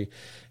Bakery,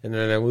 and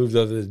then I moved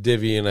over to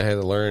Divi, and I had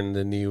to learn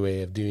the new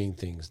way of doing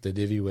things, the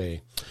Divi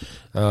way,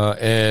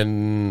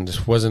 and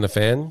wasn't a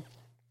fan.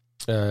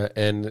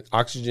 And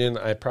Oxygen,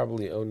 I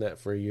probably owned that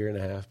for a year and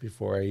a half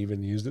before I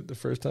even used it the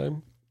first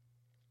time,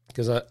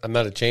 because I'm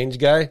not a change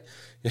guy.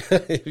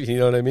 You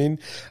know what I mean?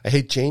 I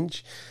hate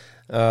change.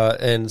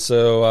 And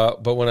so,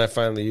 but when I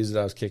finally used it,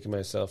 I was kicking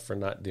myself for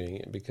not doing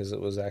it, because it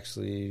was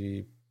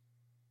actually,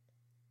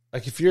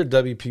 like, if you're a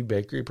WP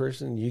Bakery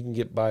person, you can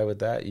get by with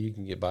that. You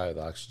can get by with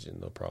Oxygen,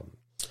 no problem.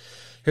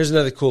 Here's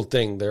another cool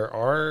thing. There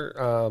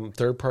are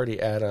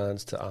third-party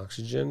add-ons to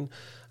Oxygen.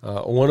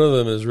 One of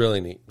them is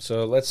really neat.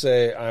 So let's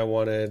say I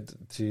wanted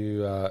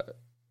to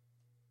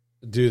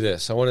do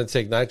this. I wanted to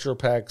take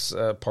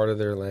NitroPack's part of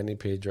their landing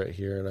page right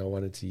here, and I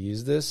wanted to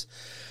use this.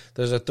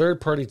 There's a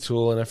third-party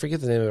tool, and I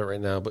forget the name of it right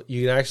now, but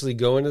you can actually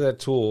go into that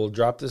tool,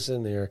 drop this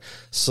in there,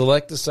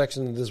 select the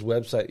section of this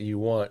website you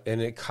want,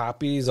 and it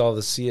copies all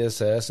the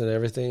CSS and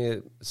everything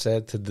it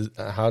said to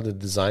how to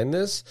design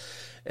this,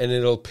 and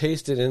it'll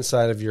paste it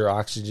inside of your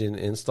Oxygen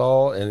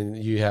install,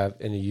 and you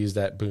use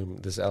that, boom,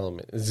 this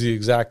element. It's the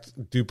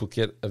exact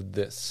duplicate of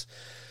this.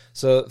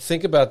 So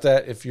think about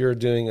that if you're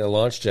doing a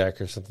launch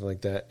jack or something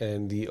like that.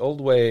 And the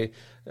old way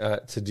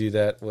to do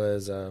that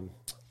was, I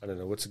don't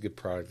know, what's a good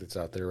product that's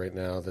out there right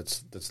now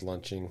that's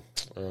launching?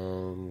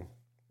 I'll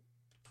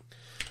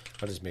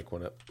just make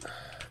one up.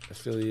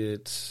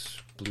 Affiliate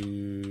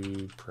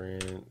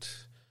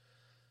Blueprint.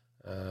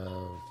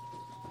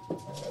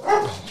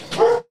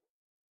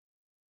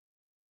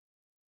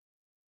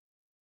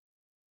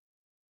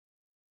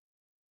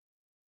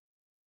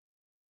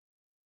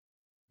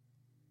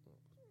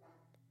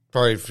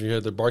 Sorry if you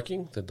hear the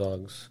barking, the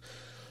dogs.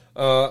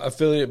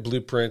 Affiliate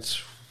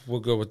Blueprints, we'll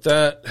go with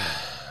that.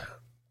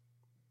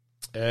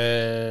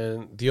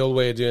 And the old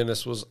way of doing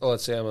this was,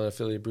 let's say I'm an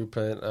affiliate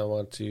blueprint. I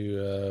want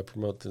to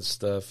promote this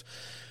stuff.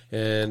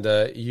 And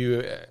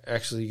you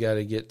actually got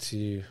to get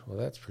to, well,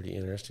 that's pretty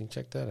interesting.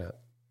 Check that out.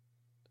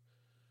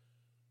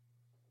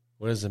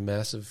 What is a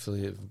massive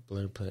affiliate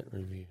blueprint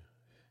review?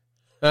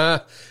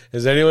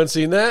 Has anyone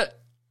seen that?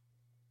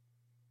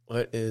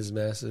 What is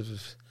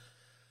massive?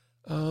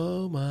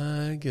 Oh,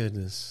 my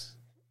goodness.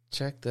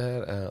 Check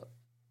that out.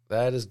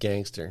 That is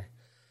gangster.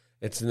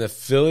 It's an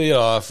affiliate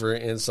offer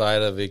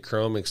inside of a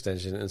Chrome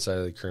extension inside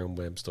of the Chrome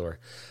web store.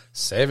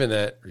 Saving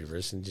that,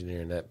 reverse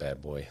engineering that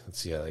bad boy.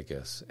 Let's see how that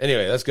goes.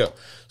 Anyway, let's go.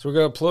 So we're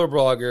going to Plur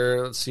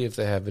Blogger. Let's see if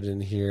they have it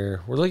in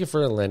here. We're looking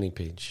for a landing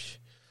page.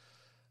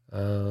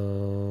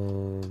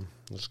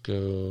 Let's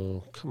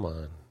go. Come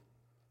on.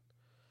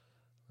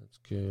 Let's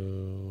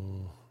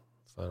go.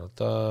 Final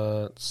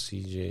thoughts.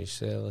 CJ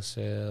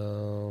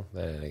sale.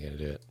 I got to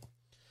do it.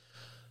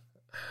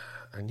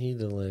 I need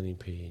the landing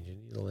page.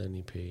 Let's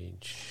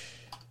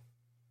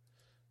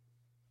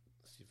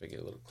see if I get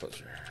a little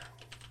closer.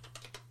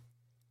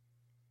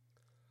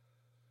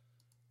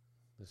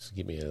 Let's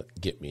get me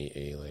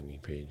a landing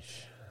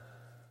page.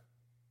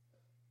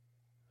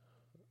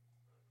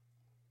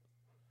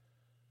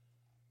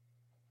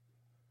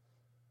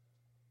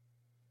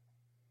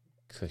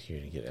 Click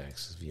here to get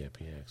access, VIP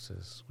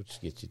access, which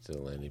gets you to the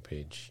landing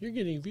page. You're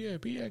getting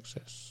VIP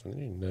access.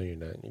 No, you're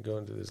not. You're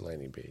going to this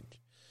landing page.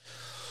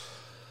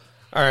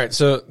 All right,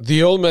 so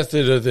the old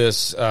method of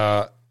this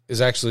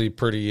is actually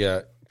pretty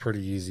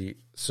easy.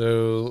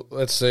 So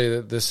let's say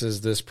that this is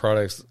this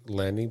product's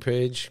landing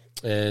page,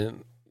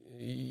 and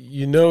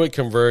you know it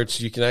converts.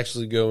 You can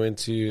actually go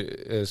into,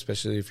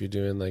 especially if you're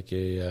doing like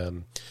a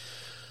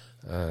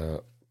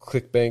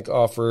ClickBank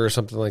offer or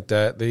something like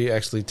that, they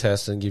actually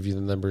test and give you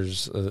the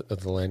numbers of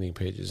the landing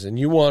pages. And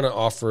you want to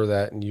offer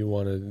that, and you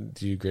want to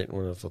do great and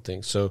wonderful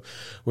things. So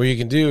what you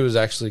can do is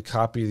actually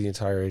copy the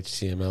entire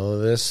HTML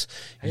of this,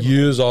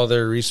 use all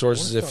their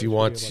resources if you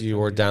want to,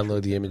 or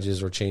download the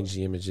images or change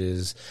the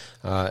images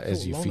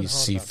as you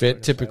see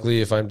fit.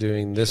 Typically, if I'm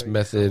doing this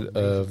method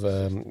of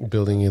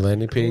building a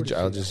landing page,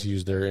 I'll just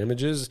use their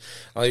images.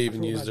 I'll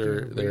even use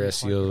their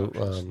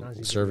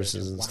SEO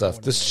services and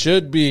stuff. This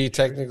should be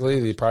technically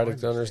the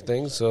product owner's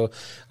thing, so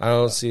I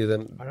don't see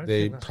them.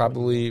 They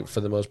probably, for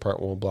the most part,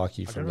 won't block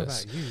you from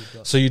this.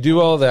 So you do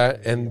all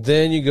that, and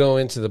then you go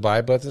into the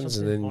buy buttons,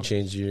 and then you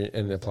change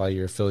and apply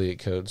your affiliate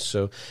codes.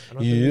 So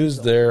you use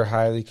their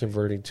highly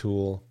converting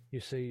tool. You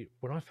see,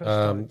 when I first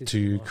started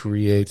to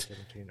create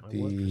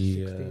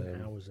the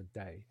hours a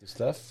day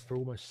stuff for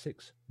almost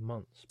 6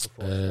 months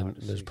before. And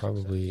there's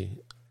probably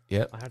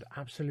I had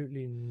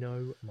absolutely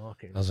no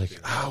marketing. I was like,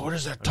 what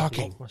is that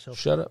talking?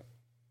 Shut up.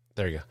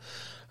 There you go.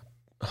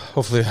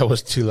 Hopefully that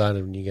was too loud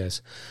on you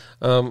guys.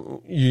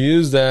 You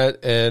use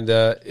that, and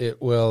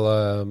it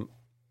will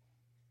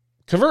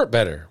convert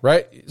better,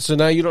 right? So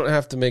now you don't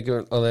have to make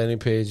a landing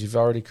page. You've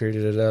already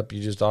created it up.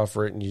 You just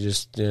offer it, and you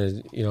just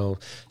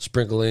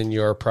sprinkle in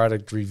your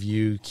product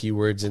review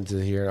keywords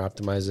into here and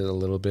optimize it a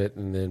little bit,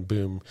 and then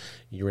boom,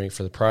 you rank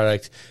for the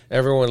product.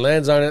 Everyone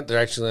lands on it. They're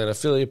actually on an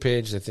affiliate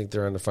page. They think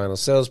they're on the final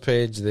sales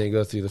page. They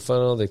go through the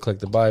funnel. They click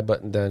the buy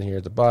button down here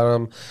at the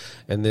bottom,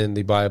 and then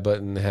the buy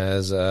button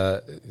has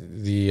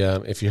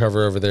if you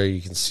hover over there,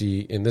 you can see,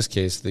 in this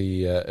case,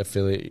 the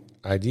affiliate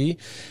ID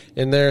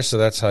in there. So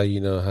that's how you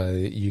know how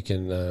you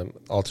can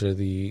alter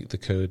the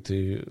code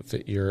to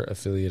fit your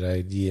affiliate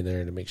ID in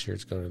there to make sure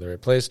it's going to the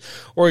right place.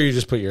 Or you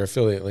just put your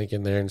affiliate link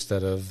in there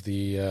instead of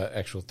the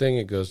actual thing.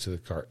 It goes to the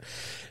cart.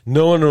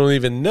 No one will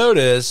even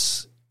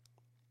notice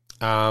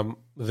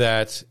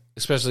that,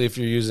 especially if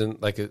you're using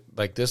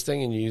like this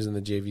thing and you're using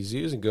the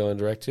JVZs and going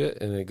direct to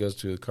it and it goes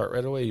to the cart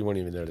right away, you won't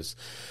even notice.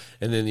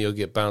 And then you'll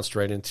get bounced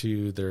right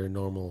into their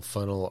normal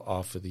funnel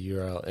off of the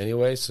URL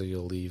anyway. So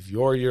you'll leave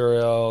your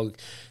URL,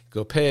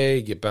 go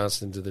pay, get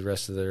bounced into the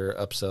rest of their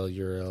upsell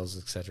URLs,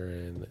 etc.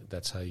 And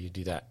that's how you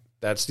do that.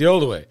 That's the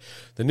old way.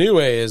 The new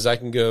way is I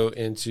can go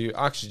into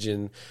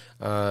Oxygen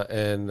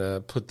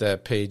and put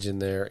that page in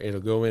there.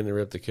 It'll go in and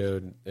rip the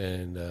code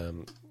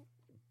and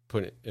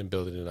put it and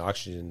build it in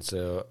Oxygen.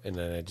 So, and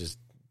then I just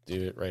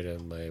do it right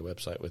on my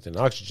website within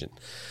Oxygen.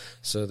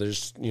 So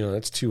there's,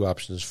 that's two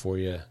options for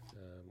you.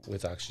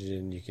 With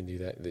Oxygen, you can do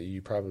that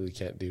you probably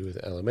can't do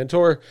with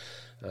Elementor,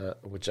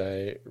 which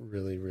I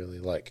really, really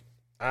like.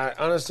 I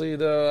honestly,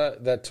 though,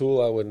 that tool,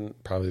 I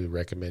wouldn't probably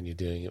recommend you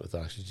doing it with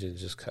Oxygen.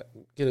 Just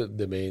get a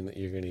domain that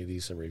you're going to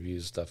do some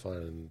reviews stuff on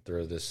and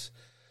throw this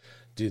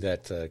do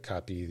that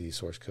copy the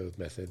source code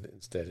method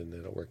instead, and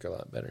it'll work a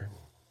lot better.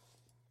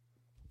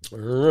 All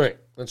right,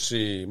 let's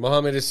see.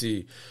 Mohammed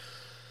Issi.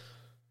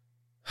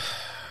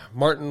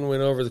 Martin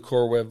went over the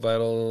core web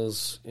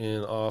vitals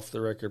in Off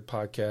the Record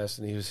podcast,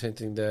 and he was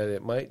hinting that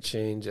it might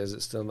change as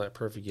it's still not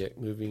perfect yet,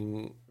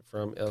 moving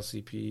from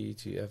LCP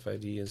to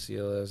FID and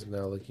CLS, and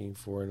now looking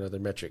for another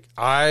metric.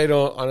 I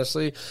don't,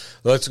 honestly.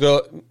 Let's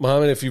go.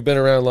 Mohammed, if you've been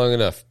around long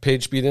enough,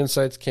 PageSpeed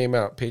Insights came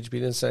out.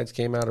 PageSpeed Insights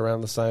came out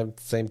around the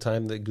same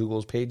time that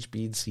Google's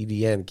PageSpeed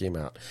CDN came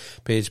out.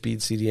 PageSpeed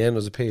CDN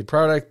was a paid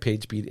product.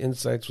 PageSpeed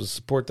Insights was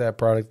support that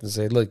product and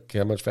say, look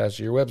how much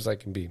faster your website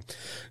can be.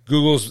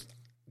 Google's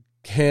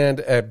hand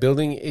at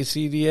building a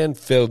CDN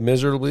failed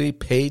miserably.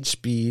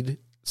 PageSpeed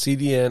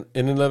CDN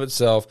in and of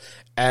itself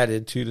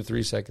added 2 to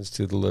 3 seconds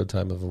to the load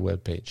time of a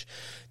web page.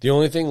 The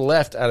only thing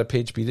left out of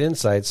PageSpeed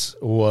Insights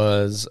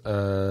was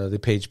the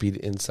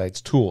PageSpeed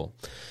Insights tool,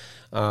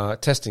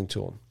 testing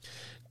tool.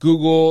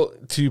 Google,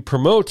 to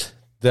promote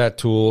that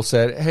tool,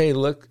 said, hey,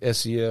 look,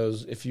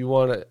 SEOs, if you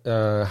want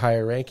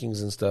higher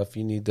rankings and stuff,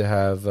 you need to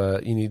have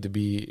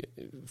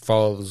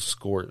follow the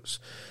scores.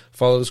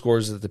 Follow the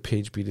scores that the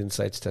PageSpeed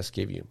Insights test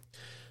gave you.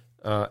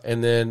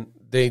 And then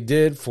they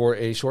did, for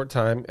a short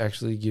time,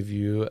 actually give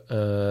you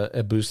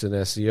a boost in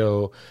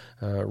SEO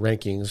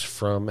rankings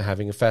from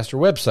having a faster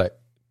website.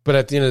 But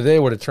at the end of the day,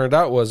 what it turned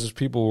out was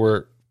people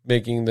were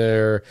making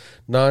their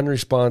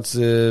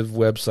non-responsive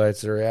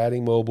websites that are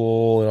adding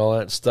mobile and all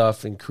that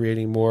stuff and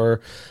creating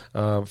more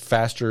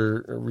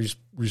faster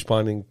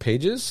responding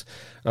pages.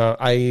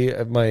 My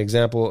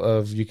example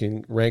of you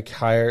can rank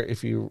higher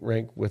if you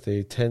rank with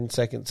a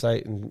 10-second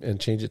site and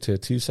change it to a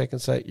 2-second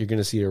site, you're going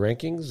to see your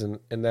rankings,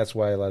 and that's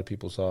why a lot of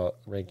people saw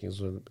rankings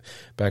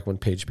back when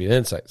PageSpeed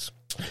Insights.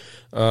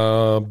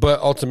 But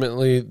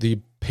ultimately,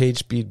 the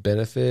PageSpeed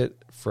benefit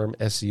from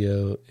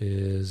SEO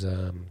is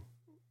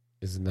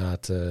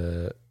not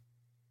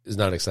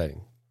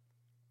exciting,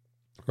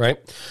 right?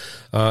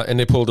 And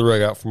they pulled the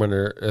rug out from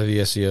under the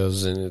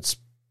SEOs, and it's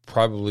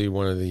probably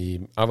one of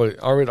the. I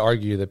would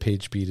argue that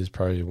page speed is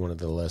probably one of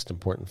the less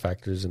important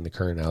factors in the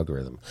current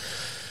algorithm.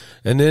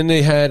 And then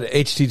they had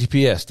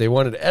HTTPS. They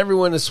wanted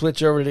everyone to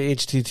switch over to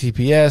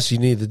HTTPS. You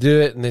need to do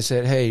it. And they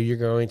said, hey, you're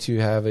going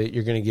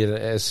to get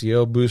an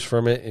SEO boost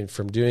from it and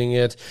from doing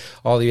it.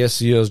 All the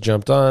SEOs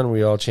jumped on.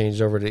 We all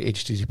changed over to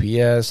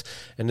HTTPS.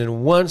 And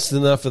then once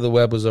enough of the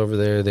web was over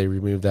there, they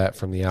removed that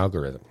from the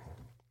algorithm.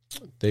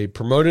 They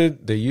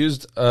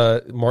used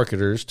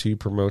marketers to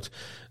promote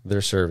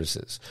their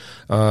services.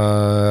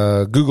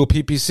 Google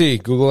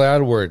PPC, Google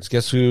AdWords.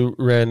 Guess who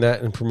ran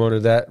that and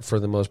promoted that for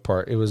the most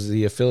part? It was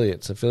the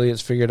affiliates.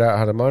 Affiliates figured out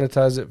how to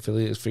monetize it.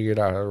 Affiliates figured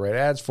out how to write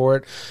ads for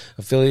it.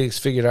 Affiliates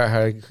figured out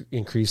how to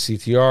increase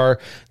CTR.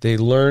 They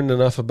learned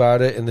enough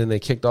about it, and then they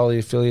kicked all the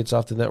affiliates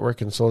off the network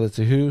and sold it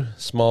to who?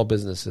 Small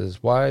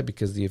businesses. Why?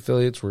 Because the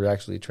affiliates were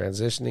actually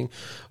transitioning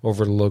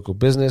over to local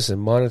business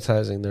and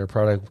monetizing their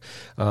product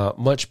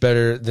much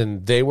better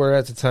than they were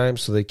at the time.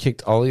 So they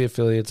kicked all the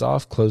affiliates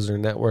off, closed their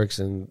networks,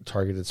 and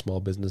targeted small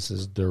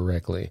businesses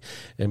directly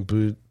and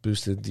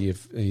boosted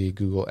the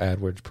Google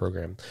AdWords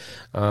program.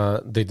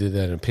 They did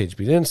that in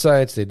PageSpeed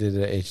Insights. They did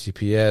it at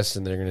HTTPS,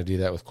 and they're going to do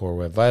that with Core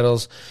Web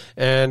Vitals.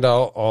 And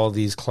all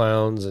these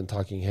clowns and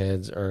talking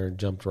heads are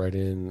jumped right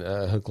in,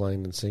 hook,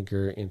 line, and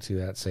sinker into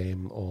that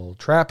same old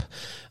trap.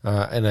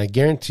 And I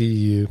guarantee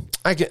you,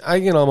 I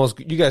can almost,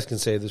 you guys can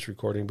save this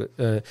recording, but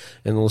and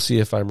we'll see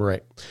if I'm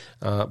right.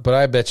 But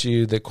I bet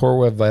you that Core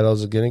Web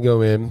Vitals are going to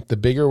go in. The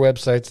bigger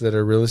websites that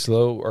are really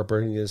slow are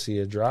going to see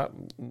a drop.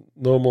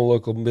 Normal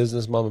local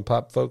business, mom and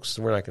pop folks,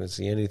 we're not going to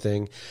see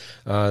anything.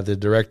 The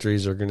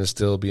directories are going to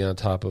still be on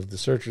top of the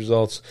search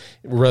results,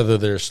 whether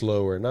they're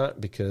slow or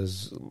not,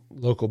 because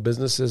local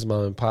businesses,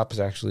 mom and pops,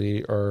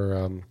 actually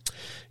are,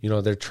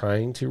 they're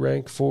trying to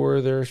rank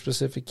for their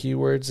specific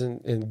keywords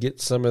and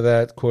get some of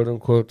that quote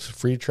unquote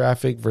free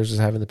traffic versus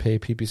having to pay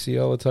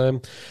PPC all the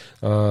time.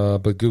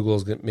 But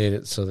Google's made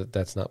it so that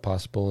that's not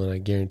possible. And I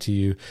guarantee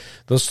you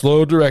those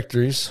slow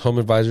directories, Home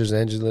Advisors,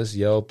 Angelus,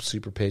 Yelp,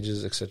 Super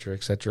Pages, et cetera,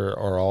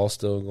 are all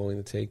still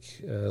going to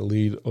take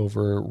lead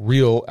over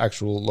real,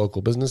 actual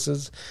local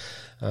businesses.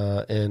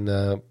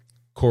 And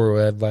Core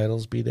Web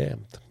Vitals be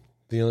damned.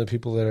 The only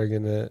people that are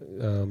going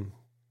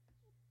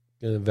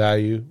to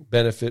value,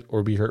 benefit,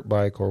 or be hurt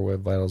by Core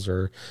Web Vitals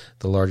are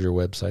the larger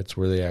websites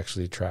where they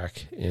actually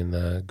track in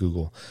the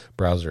Google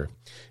browser.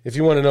 If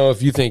you want to know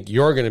if you think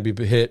you're going to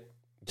be hit,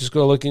 just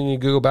go look in your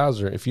Google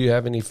browser. If you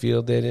have any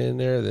field data in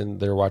there, then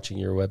they're watching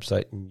your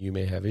website and you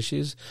may have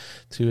issues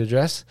to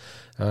address.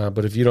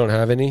 But if you don't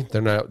have any,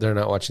 they're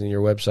not watching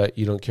your website.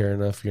 You don't care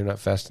enough. You're not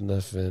fast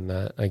enough. And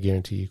I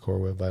guarantee you Core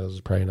Web Vitals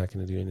is probably not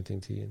going to do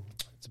anything to you.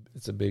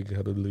 It's a big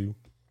hullabaloo.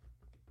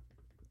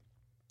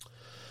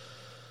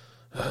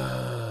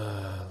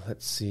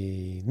 Let's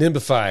see.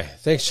 Nimbify.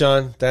 Thanks,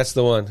 Sean. That's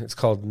the one. It's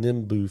called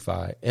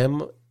Nimbify.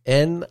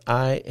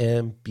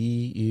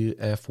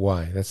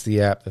 Nimbufy. That's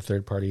the app, the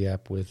third-party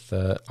app with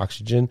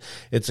Oxygen.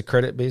 It's a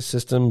credit-based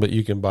system, but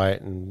you can buy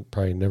it and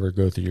probably never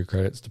go through your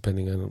credits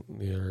depending on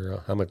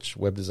how much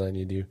web design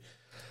you do.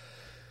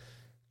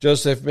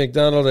 Joseph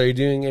McDonald, are you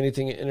doing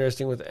anything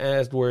interesting with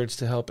AdWords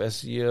to help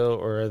SEO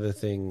or other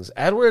things?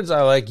 AdWords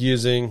I like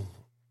using.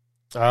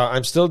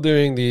 I'm still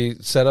doing the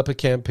set up a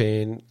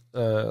campaign,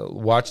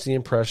 watch the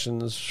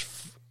impressions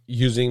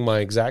using my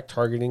exact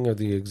targeting of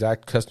the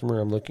exact customer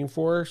I'm looking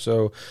for.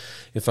 So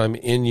if I'm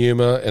in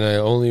Yuma and I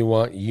only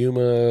want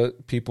Yuma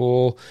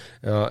people,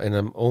 and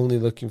I'm only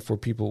looking for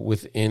people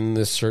within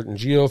this certain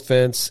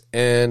geofence,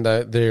 and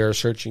they are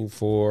searching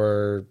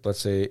for,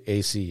 let's say,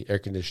 AC, air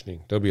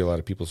conditioning. There'll be a lot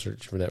of people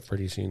searching for that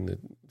pretty soon. The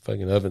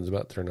fucking oven's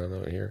about to turn on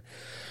over here.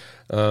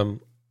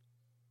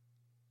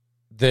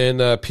 Then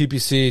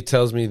PPC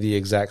tells me the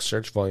exact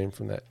search volume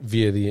from that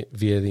via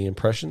the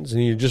impressions,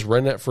 and you just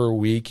run that for a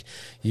week.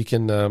 You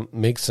can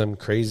make some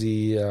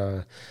crazy,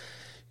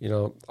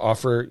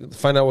 offer.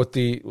 Find out what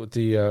the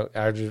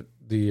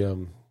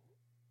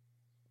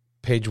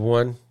page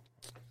one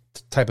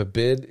type of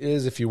bid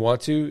is if you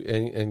want to,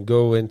 and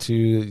go into,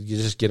 you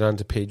just get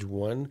onto page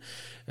one,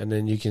 and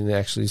then you can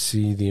actually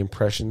see the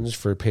impressions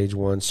for page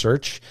one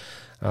search.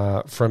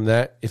 From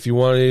that, if you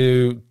want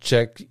to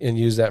check and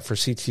use that for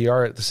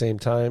CTR at the same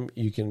time,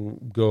 you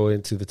can go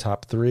into the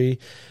top three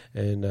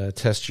and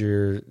test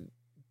the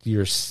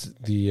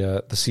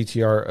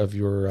CTR of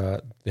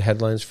your the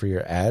headlines for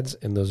your ads,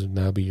 and those would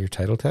now be your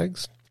title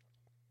tags.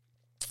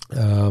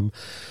 And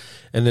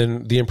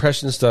then the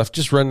impression stuff,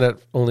 just run that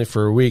only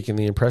for a week, and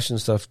the impression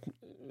stuff,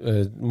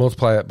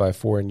 multiply it by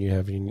 4, and you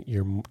have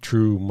your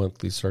true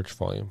monthly search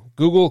volume.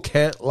 Google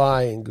can't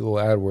lie in Google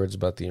AdWords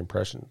about the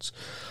impressions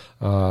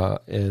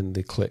and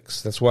the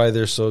clicks. That's why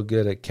they're so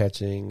good at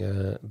catching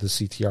the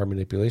CTR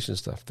manipulation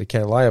stuff. They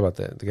can't lie about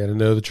that. They got to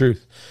know the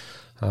truth.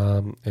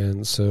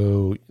 And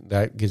so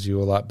that gives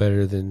you a lot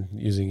better than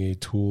using a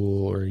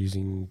tool or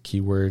using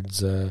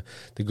keywords,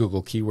 the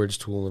Google Keywords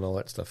tool and all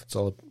that stuff. It's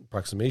all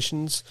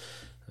approximations.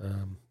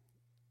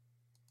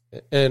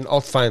 And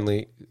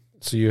finally,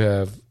 so you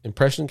have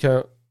impression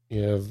count,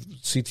 you have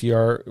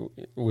CTR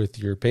with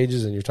your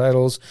pages and your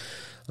titles,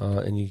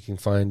 and you can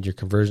find your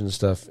conversion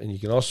stuff. And you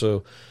can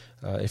also,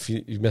 if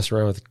you mess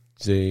around with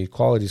the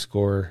quality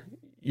score,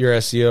 your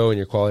SEO and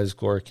your quality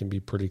score can be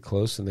pretty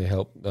close, and they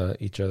help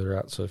each other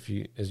out. So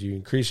as you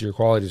increase your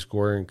quality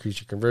score, increase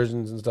your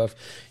conversions and stuff,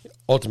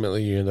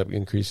 ultimately you end up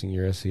increasing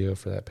your SEO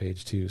for that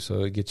page too.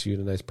 So it gets you in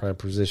a nice prime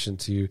position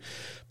to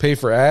pay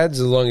for ads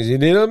as long as you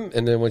need them,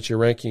 and then once you're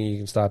ranking, you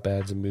can stop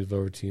ads and move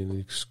over to a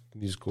new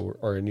score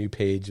or a new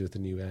page with a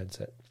new ad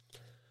set.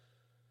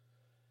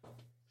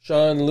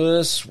 Sean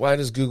Lewis, why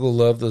does Google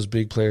love those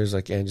big players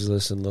like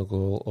Angelus and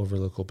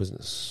local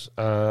business?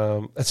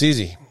 That's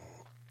easy.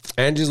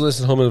 Angelus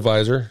and Home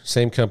Advisor,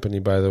 same company,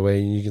 by the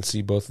way. You can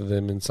see both of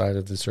them inside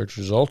of the search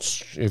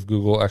results. If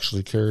Google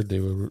actually cared, they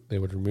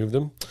would remove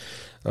them.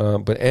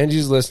 But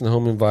Angie's List and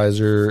Home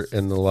Advisor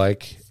and the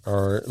like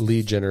are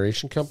lead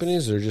generation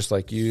companies. They're just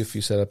like you. If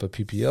you set up a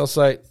PPL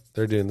site,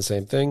 they're doing the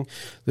same thing.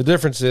 The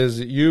difference is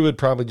that you would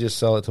probably just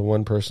sell it to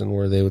one person,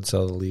 where they would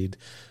sell the lead,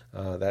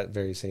 that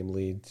very same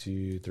lead,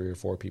 to 3 or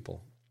 4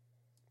 people.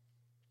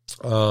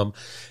 And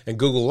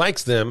Google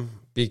likes them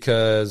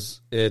because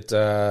it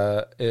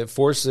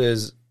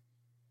forces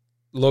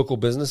local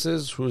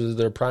businesses, who is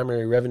their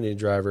primary revenue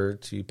driver,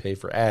 to pay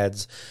for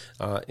ads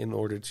in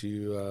order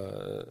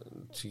to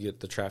get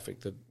the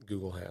traffic that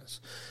Google has.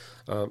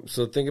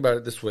 So think about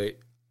it this way: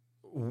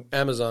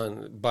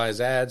 Amazon buys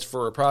ads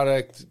for a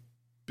product,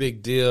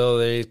 big deal.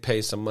 They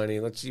pay some money.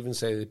 Let's even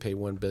say they pay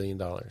 $1 billion.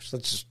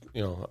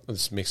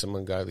 Let's make some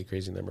ungodly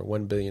crazy number: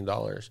 $1 billion.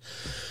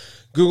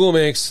 Google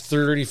makes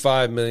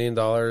 $35 million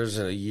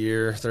a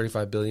year,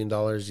 $35 billion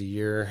a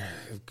year.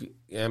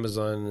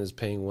 Amazon is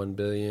paying $1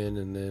 billion,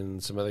 and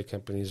then some other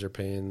companies are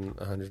paying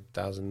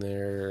 $100,000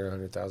 there,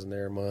 $100,000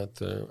 there a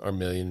month, or $1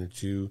 million or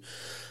 $2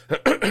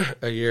 million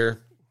a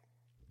year.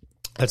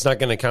 That's not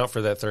going to account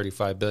for that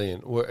 $35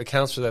 billion. What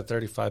accounts for that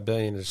 $35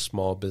 billion is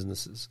small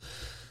businesses.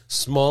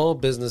 Small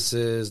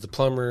businesses, the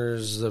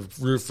plumbers, the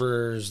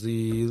roofers,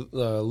 the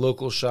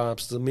local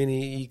shops, the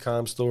mini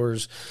e-com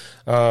stores,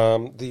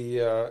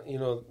 the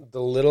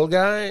little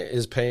guy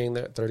is paying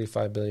that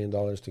 $35 billion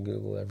to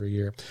Google every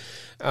year.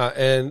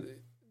 And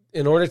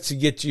in order to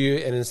get you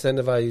and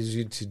incentivize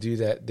you to do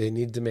that, they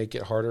need to make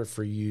it harder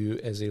for you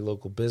as a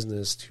local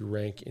business to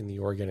rank in the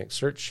organic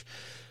search,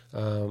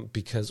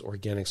 because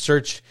organic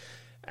search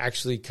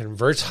actually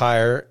converts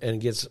higher and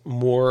gets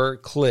more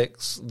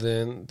clicks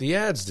than the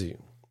ads do.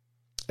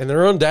 And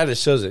their own data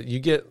shows it. You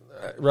get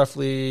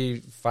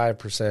roughly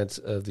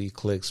 5% of the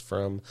clicks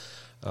from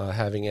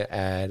having an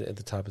ad at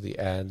the top of the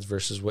ads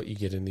versus what you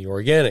get in the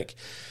organic.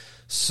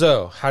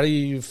 So how do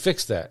you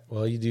fix that?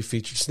 Well, you do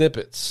featured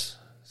snippets.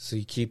 So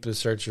you keep the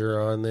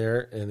searcher on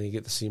there, and they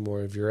get to see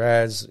more of your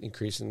ads,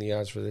 increasing the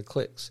odds for the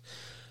clicks.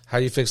 How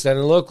do you fix that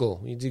in local?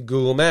 You do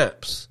Google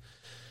Maps.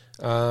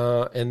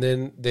 And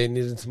then they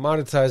needed to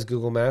monetize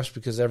Google Maps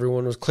because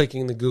everyone was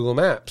clicking the Google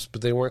Maps,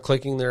 but they weren't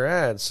clicking their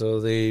ads.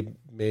 So they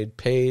made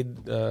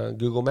paid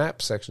Google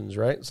Maps sections,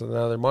 right? So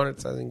now they're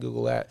monetizing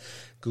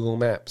Google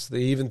Maps.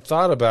 They even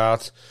thought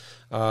about,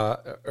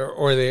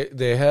 or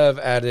they have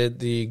added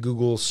the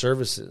Google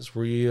services,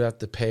 where you have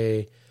to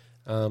pay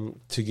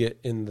to get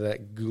in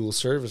that Google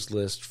service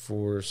list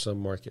for some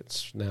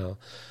markets now.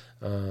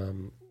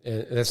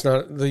 And that's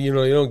not, you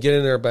don't get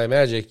in there by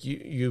magic.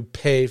 You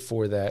pay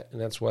for that. And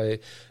that's why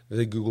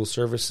the Google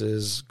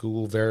services,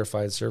 Google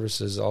verified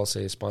services all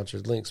say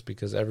sponsored links,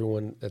 because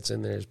everyone that's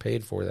in there is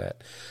paid for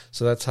that.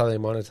 So that's how they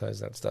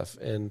monetize that stuff.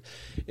 And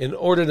in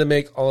order to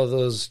make all of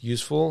those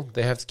useful,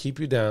 they have to keep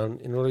you down.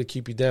 In order to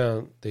keep you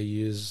down, they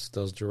use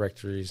those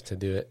directories to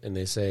do it. And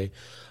they say,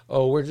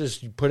 oh, we're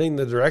just putting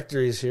the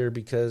directories here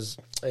because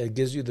it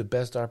gives you the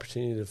best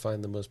opportunity to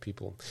find the most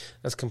people.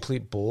 That's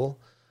complete bull.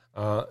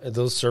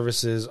 Those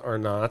services are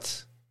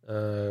not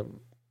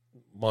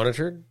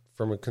monitored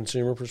from a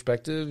consumer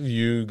perspective.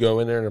 You go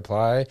in there and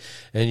apply,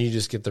 and you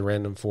just get the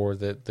random four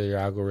that their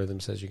algorithm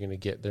says you're going to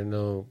get.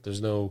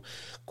 There's no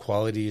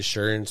quality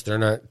assurance. They're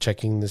not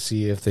checking to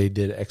see if they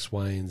did X,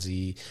 Y, and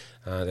Z.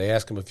 They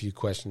ask them a few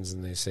questions,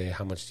 and they say,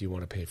 how much do you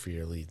want to pay for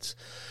your leads?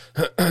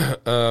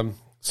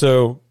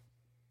 So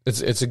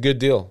it's a good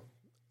deal.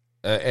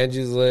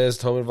 Angie's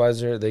List, Home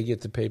Advisor, they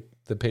get the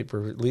pay per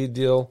lead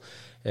deal.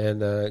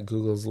 And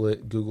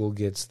Google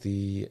gets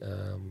the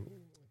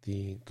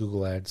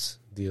Google Ads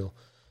deal,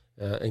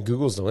 and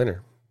Google's the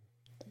winner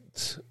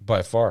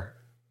by far.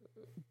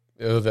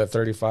 Of that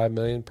 35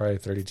 million, probably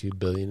 32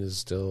 billion is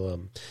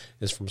still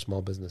is from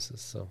small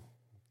businesses. So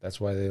that's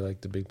why they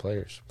like the big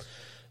players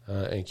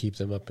and keep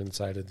them up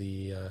inside of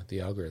the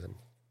algorithm.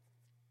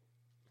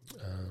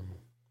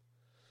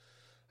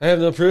 I have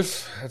no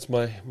proof. That's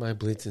my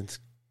blatant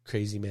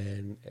crazy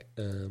man.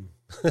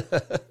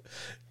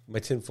 My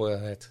tinfoil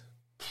hat.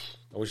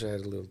 I wish I had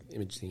a little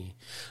image thingy.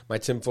 My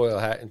tinfoil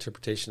hat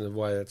interpretation of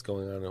why that's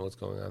going on and what's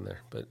going on there.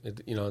 But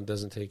it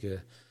doesn't take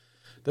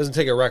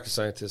a rocket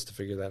scientist to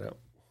figure that out.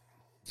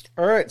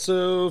 All right,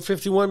 so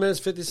 51 minutes,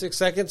 56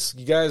 seconds.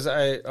 You guys,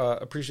 I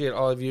appreciate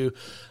all of you.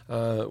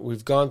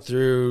 We've gone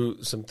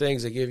through some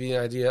things that give you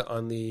an idea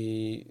on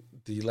the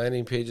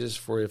landing pages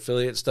for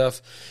affiliate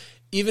stuff.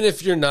 Even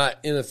if you're not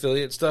in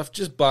affiliate stuff,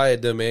 just buy a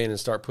domain and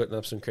start putting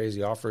up some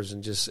crazy offers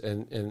and just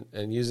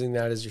and using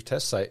that as your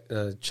test site.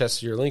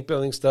 Test your link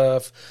building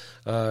stuff,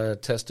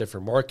 test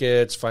different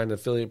markets, find an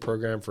affiliate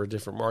program for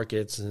different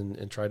markets,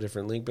 and try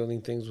different link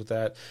building things with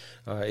that.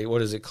 What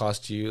does it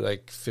cost you?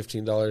 Like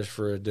 $15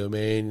 for a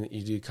domain.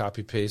 You do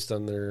copy paste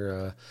on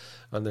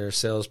their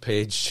sales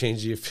page,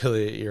 change the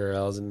affiliate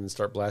URLs, and then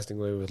start blasting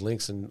away with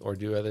links or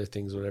do other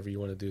things, whatever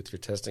you want to do with your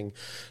testing.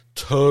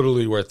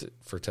 Totally worth it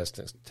for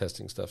testing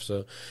stuff.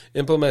 So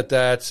implement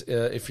that.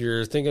 If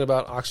you're thinking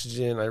about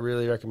Oxygen, I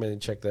really recommend you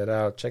check that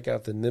out. Check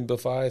out the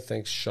Nimbify.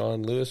 Thanks,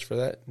 Sean Lewis, for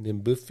that.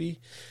 Nimbuffy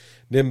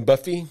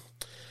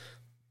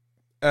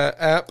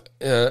app.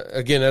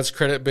 Again, that's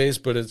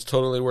credit-based, but it's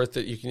totally worth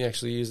it. You can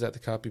actually use that to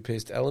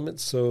copy-paste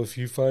elements. So if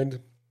you find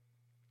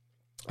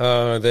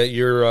that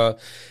you're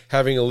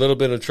having a little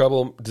bit of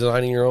trouble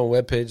designing your own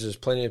webpage, there's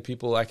plenty of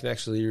people. I can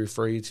actually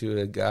refer you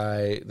to a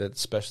guy that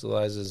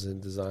specializes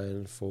in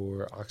design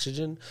for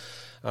Oxygen,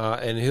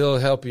 and he'll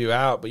help you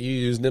out. But you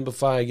use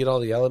Nimbify, get all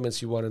the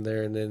elements you want in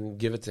there, and then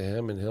give it to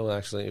him, and he'll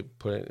actually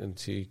put it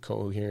into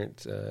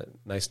coherent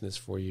niceness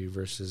for you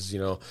versus,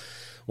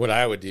 what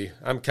I would do.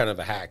 I'm kind of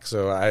a hack,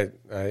 so I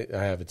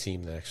have a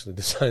team that actually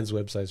designs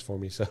websites for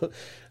me. So,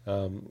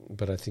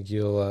 but I think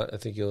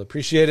you'll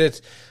appreciate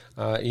it.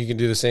 You can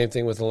do the same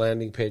thing with the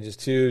landing pages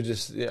too.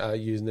 Just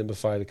use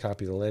Nimbify to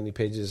copy the landing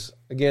pages.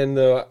 Again,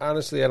 though,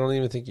 honestly, I don't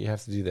even think you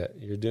have to do that.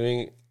 You're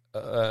doing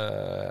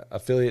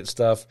affiliate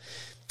stuff,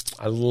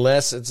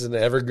 unless it's an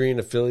evergreen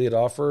affiliate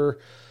offer.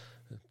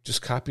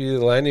 Just copy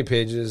the landing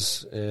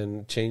pages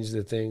and change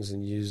the things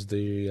and use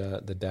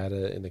the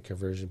data and the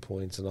conversion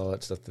points and all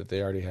that stuff that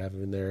they already have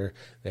in there.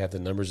 They have the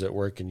numbers that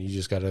work, and you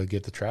just got to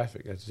get the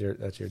traffic. That's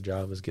your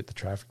job, is get the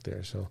traffic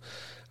there. So,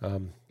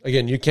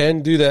 again, you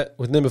can do that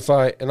with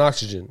Nimbify and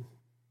Oxygen.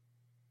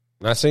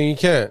 Not saying you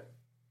can't,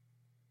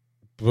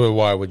 but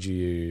why would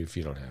you if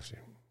you don't have to?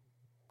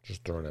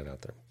 Just throwing that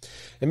out there.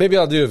 And maybe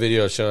I'll do a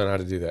video showing how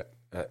to do that.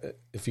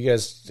 If you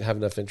guys have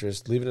enough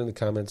interest, leave it in the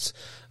comments,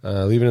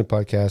 leave it in the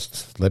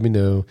podcast. Let me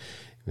know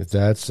if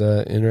that's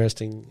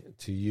interesting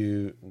to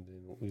you.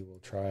 Then we will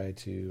try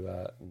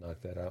to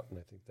knock that out, and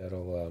I think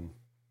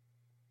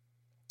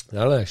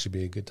that'll actually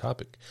be a good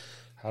topic: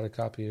 how to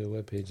copy a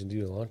web page and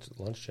do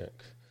a launch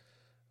check.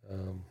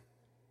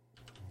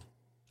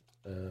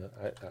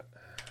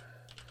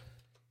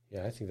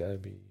 I think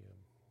that'd be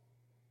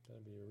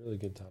a really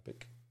good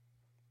topic.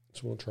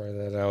 So we'll try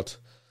that out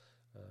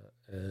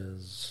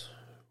as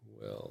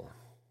well.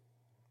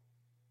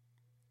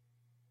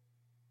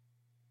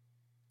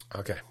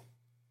 Okay.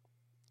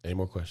 Any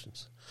more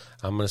questions?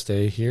 I'm going to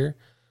stay here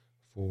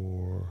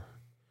for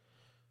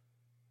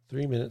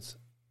 3 minutes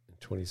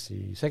and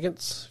 20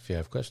 seconds. If you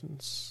have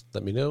questions,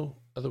 let me know.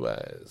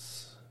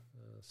 Otherwise,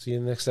 see you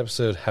in the next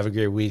episode. Have a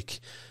great week,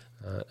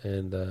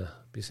 and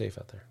be safe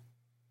out there.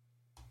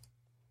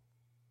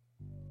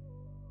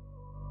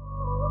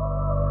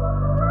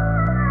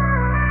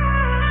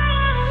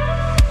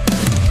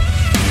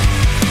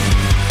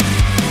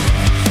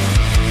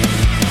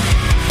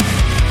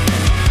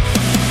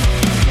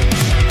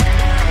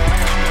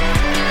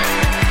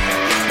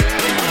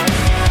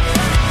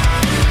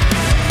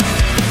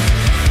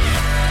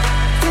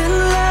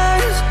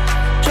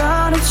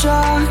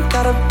 strong,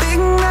 got a big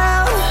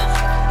mouth.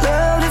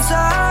 Love to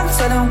talk,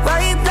 telling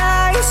white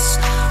lies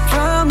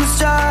from the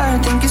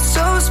start. Think you're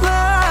so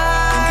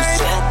smart.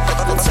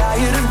 I'm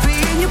tired of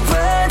being your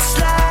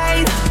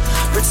punchline,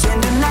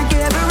 pretending like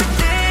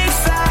everything's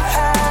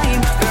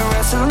fine. Been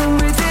wrestling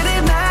with it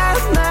in my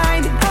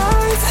mind.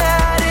 I've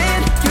had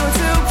it. You're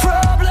too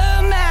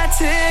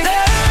problematic.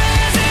 There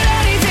isn't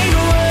anything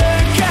to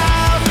work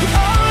out.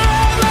 All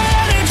of my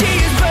energy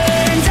is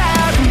burned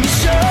out, and you're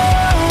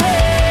showing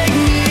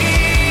me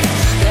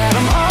that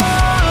I'm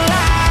all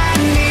I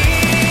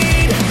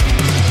need.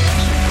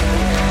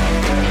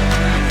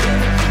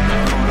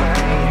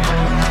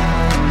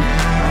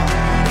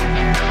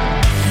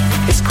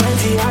 It's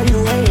crazy how you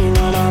hating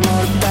on my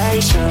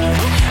motivation.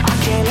 I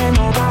can't let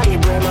nobody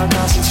break my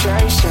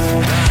concentration.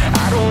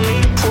 I don't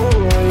need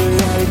approval or your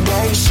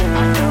validation.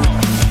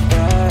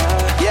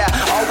 Yeah,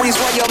 always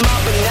run your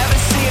mouth but never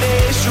see the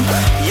issue.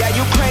 Yeah,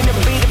 you claim to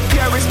be the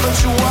purest, but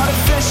you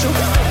artificial.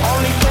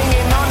 Only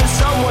clinging on to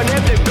someone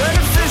if they're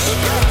beneficial.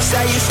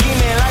 Say you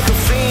scheming like a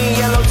fiend.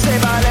 Yellow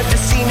tape, I left the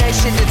scene, ain't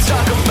shit to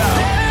talk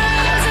about.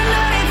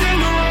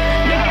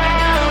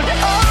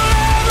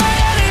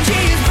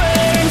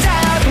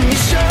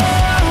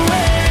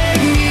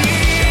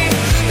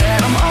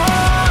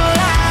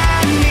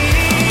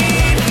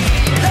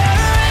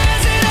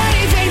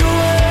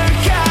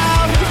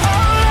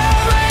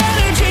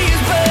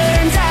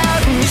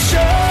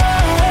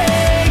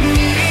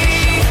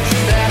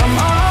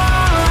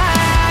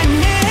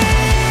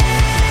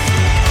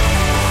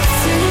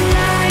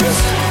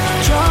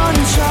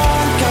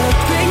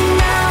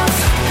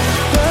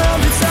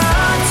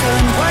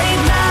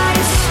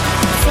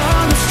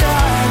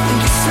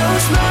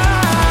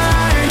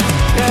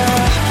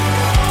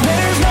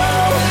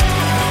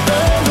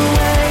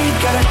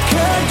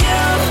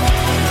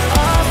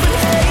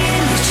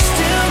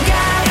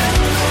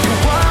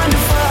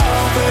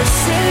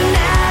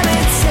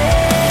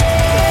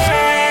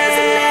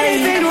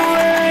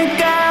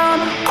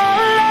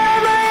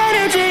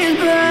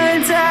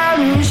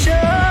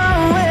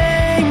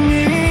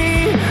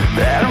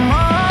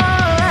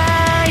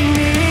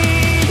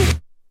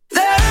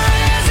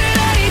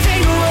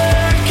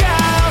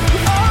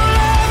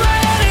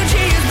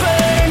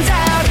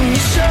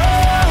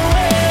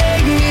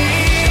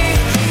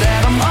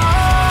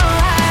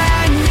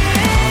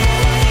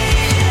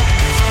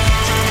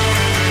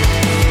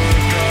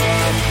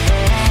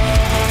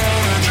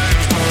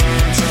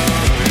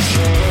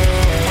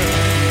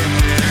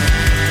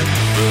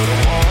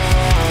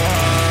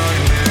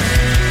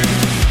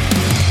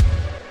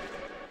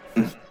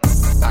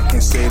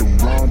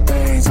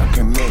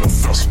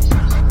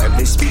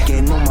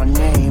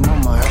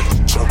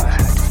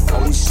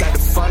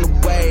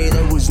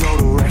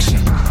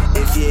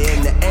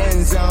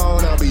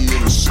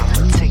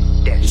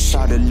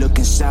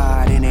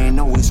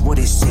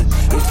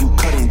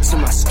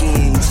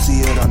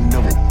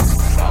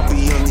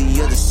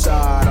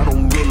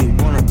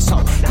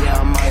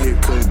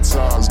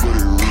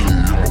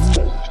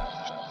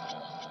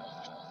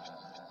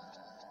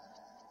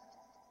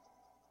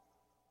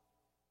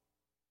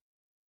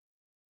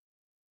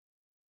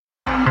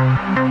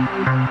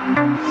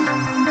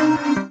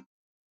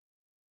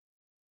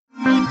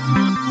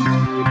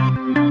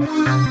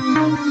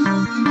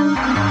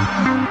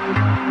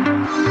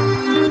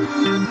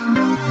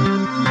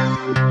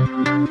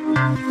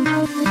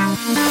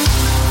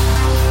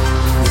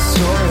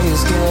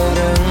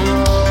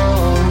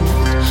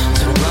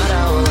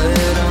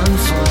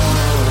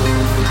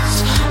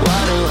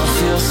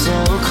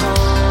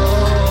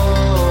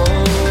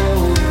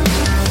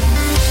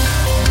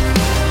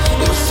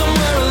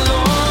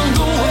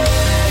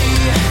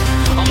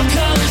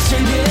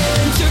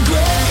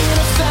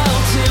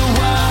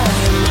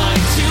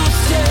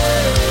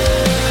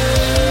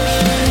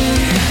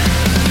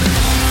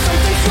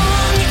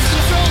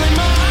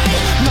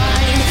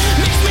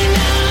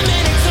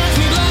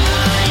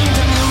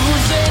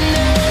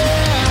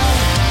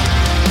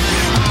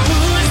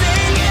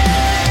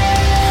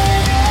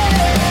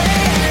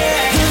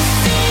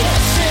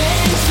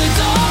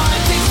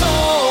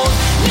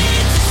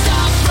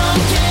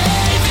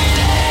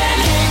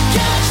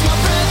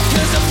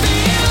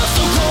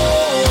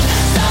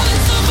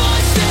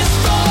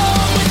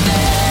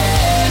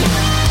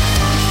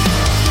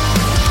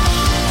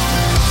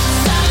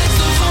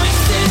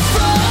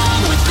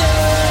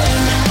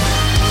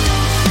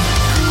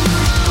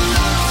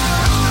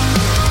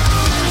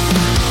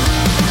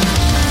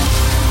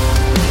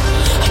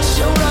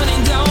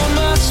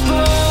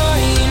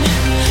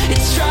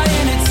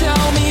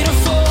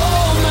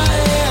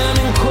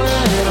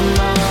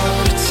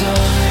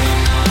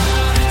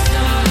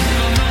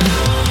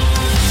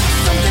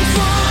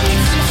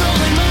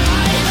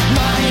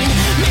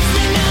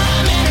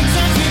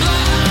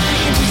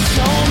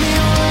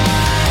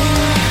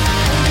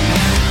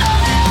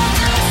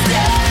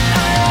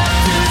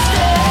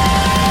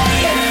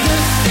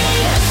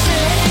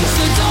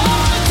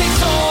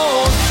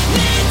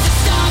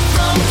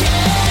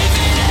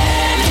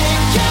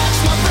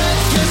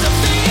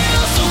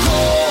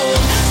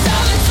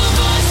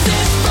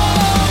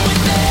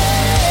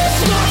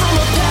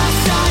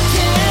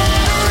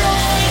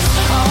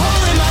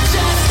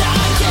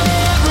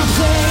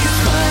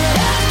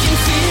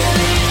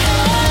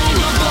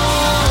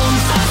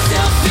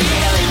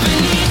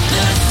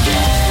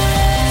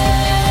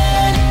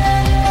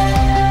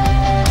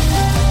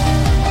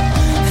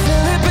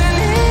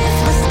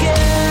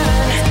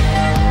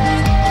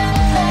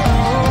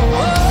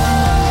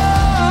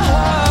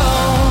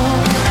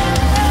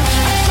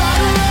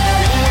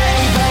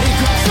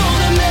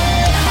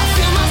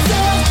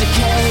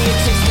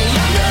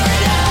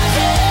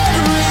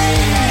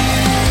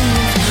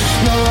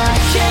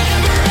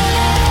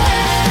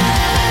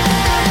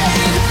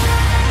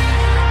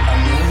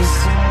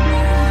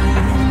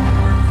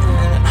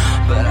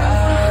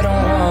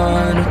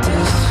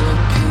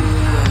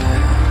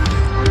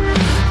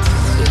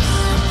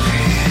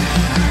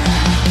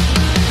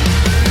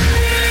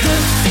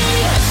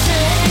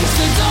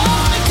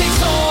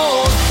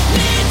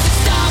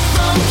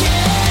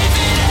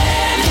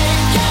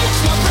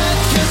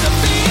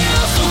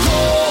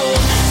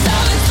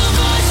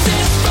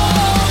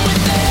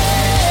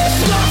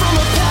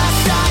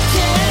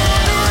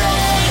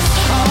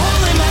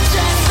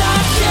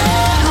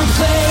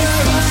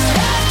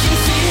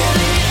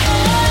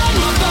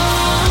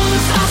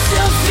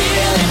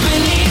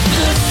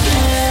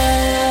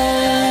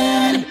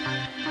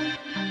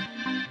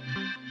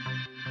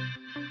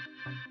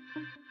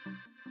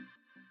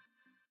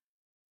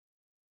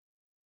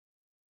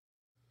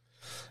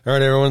 All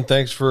right, everyone.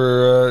 Thanks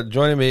for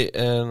joining me,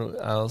 and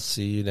I'll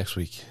see you next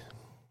week.